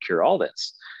tomorrow is going to cure all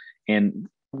this? And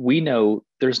we know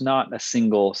there's not a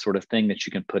single sort of thing that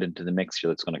you can put into the mixture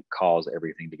that's going to cause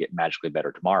everything to get magically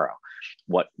better tomorrow.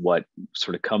 What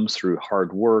sort of comes through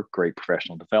hard work, great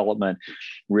professional development,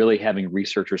 really having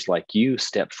researchers like you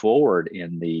step forward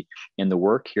in the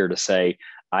work here to say,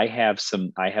 I have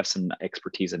some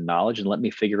expertise and knowledge, and let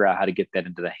me figure out how to get that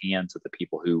into the hands of the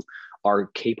people who are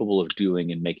capable of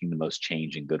doing and making the most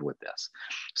change and good with this.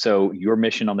 So your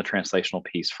mission on the translational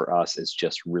piece for us is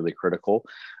just really critical.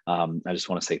 I just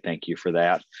want to say thank you for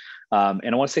that.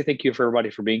 And I want to say thank you for everybody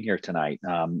for being here tonight.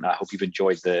 I hope you've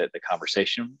enjoyed the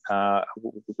conversation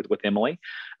with Emily.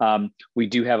 We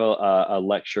do have a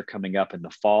lecture coming up in the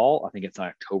fall. I think it's on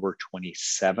October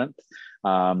 27th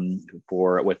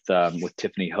with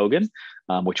Tiffany Hogan,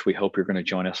 which we hope you're going to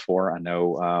join us for. I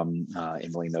know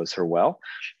Emily knows her well.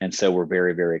 And so we're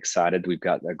very, very excited. We've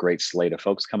got a great slate of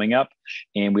folks coming up,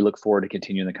 and we look forward to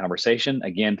continuing the conversation.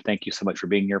 Again, thank you so much for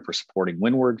being here, for supporting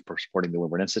Windward, for supporting the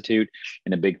Windward Institute,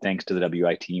 and a big thanks to the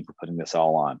WI team for putting this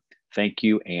all on. Thank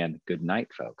you and good night,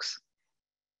 folks.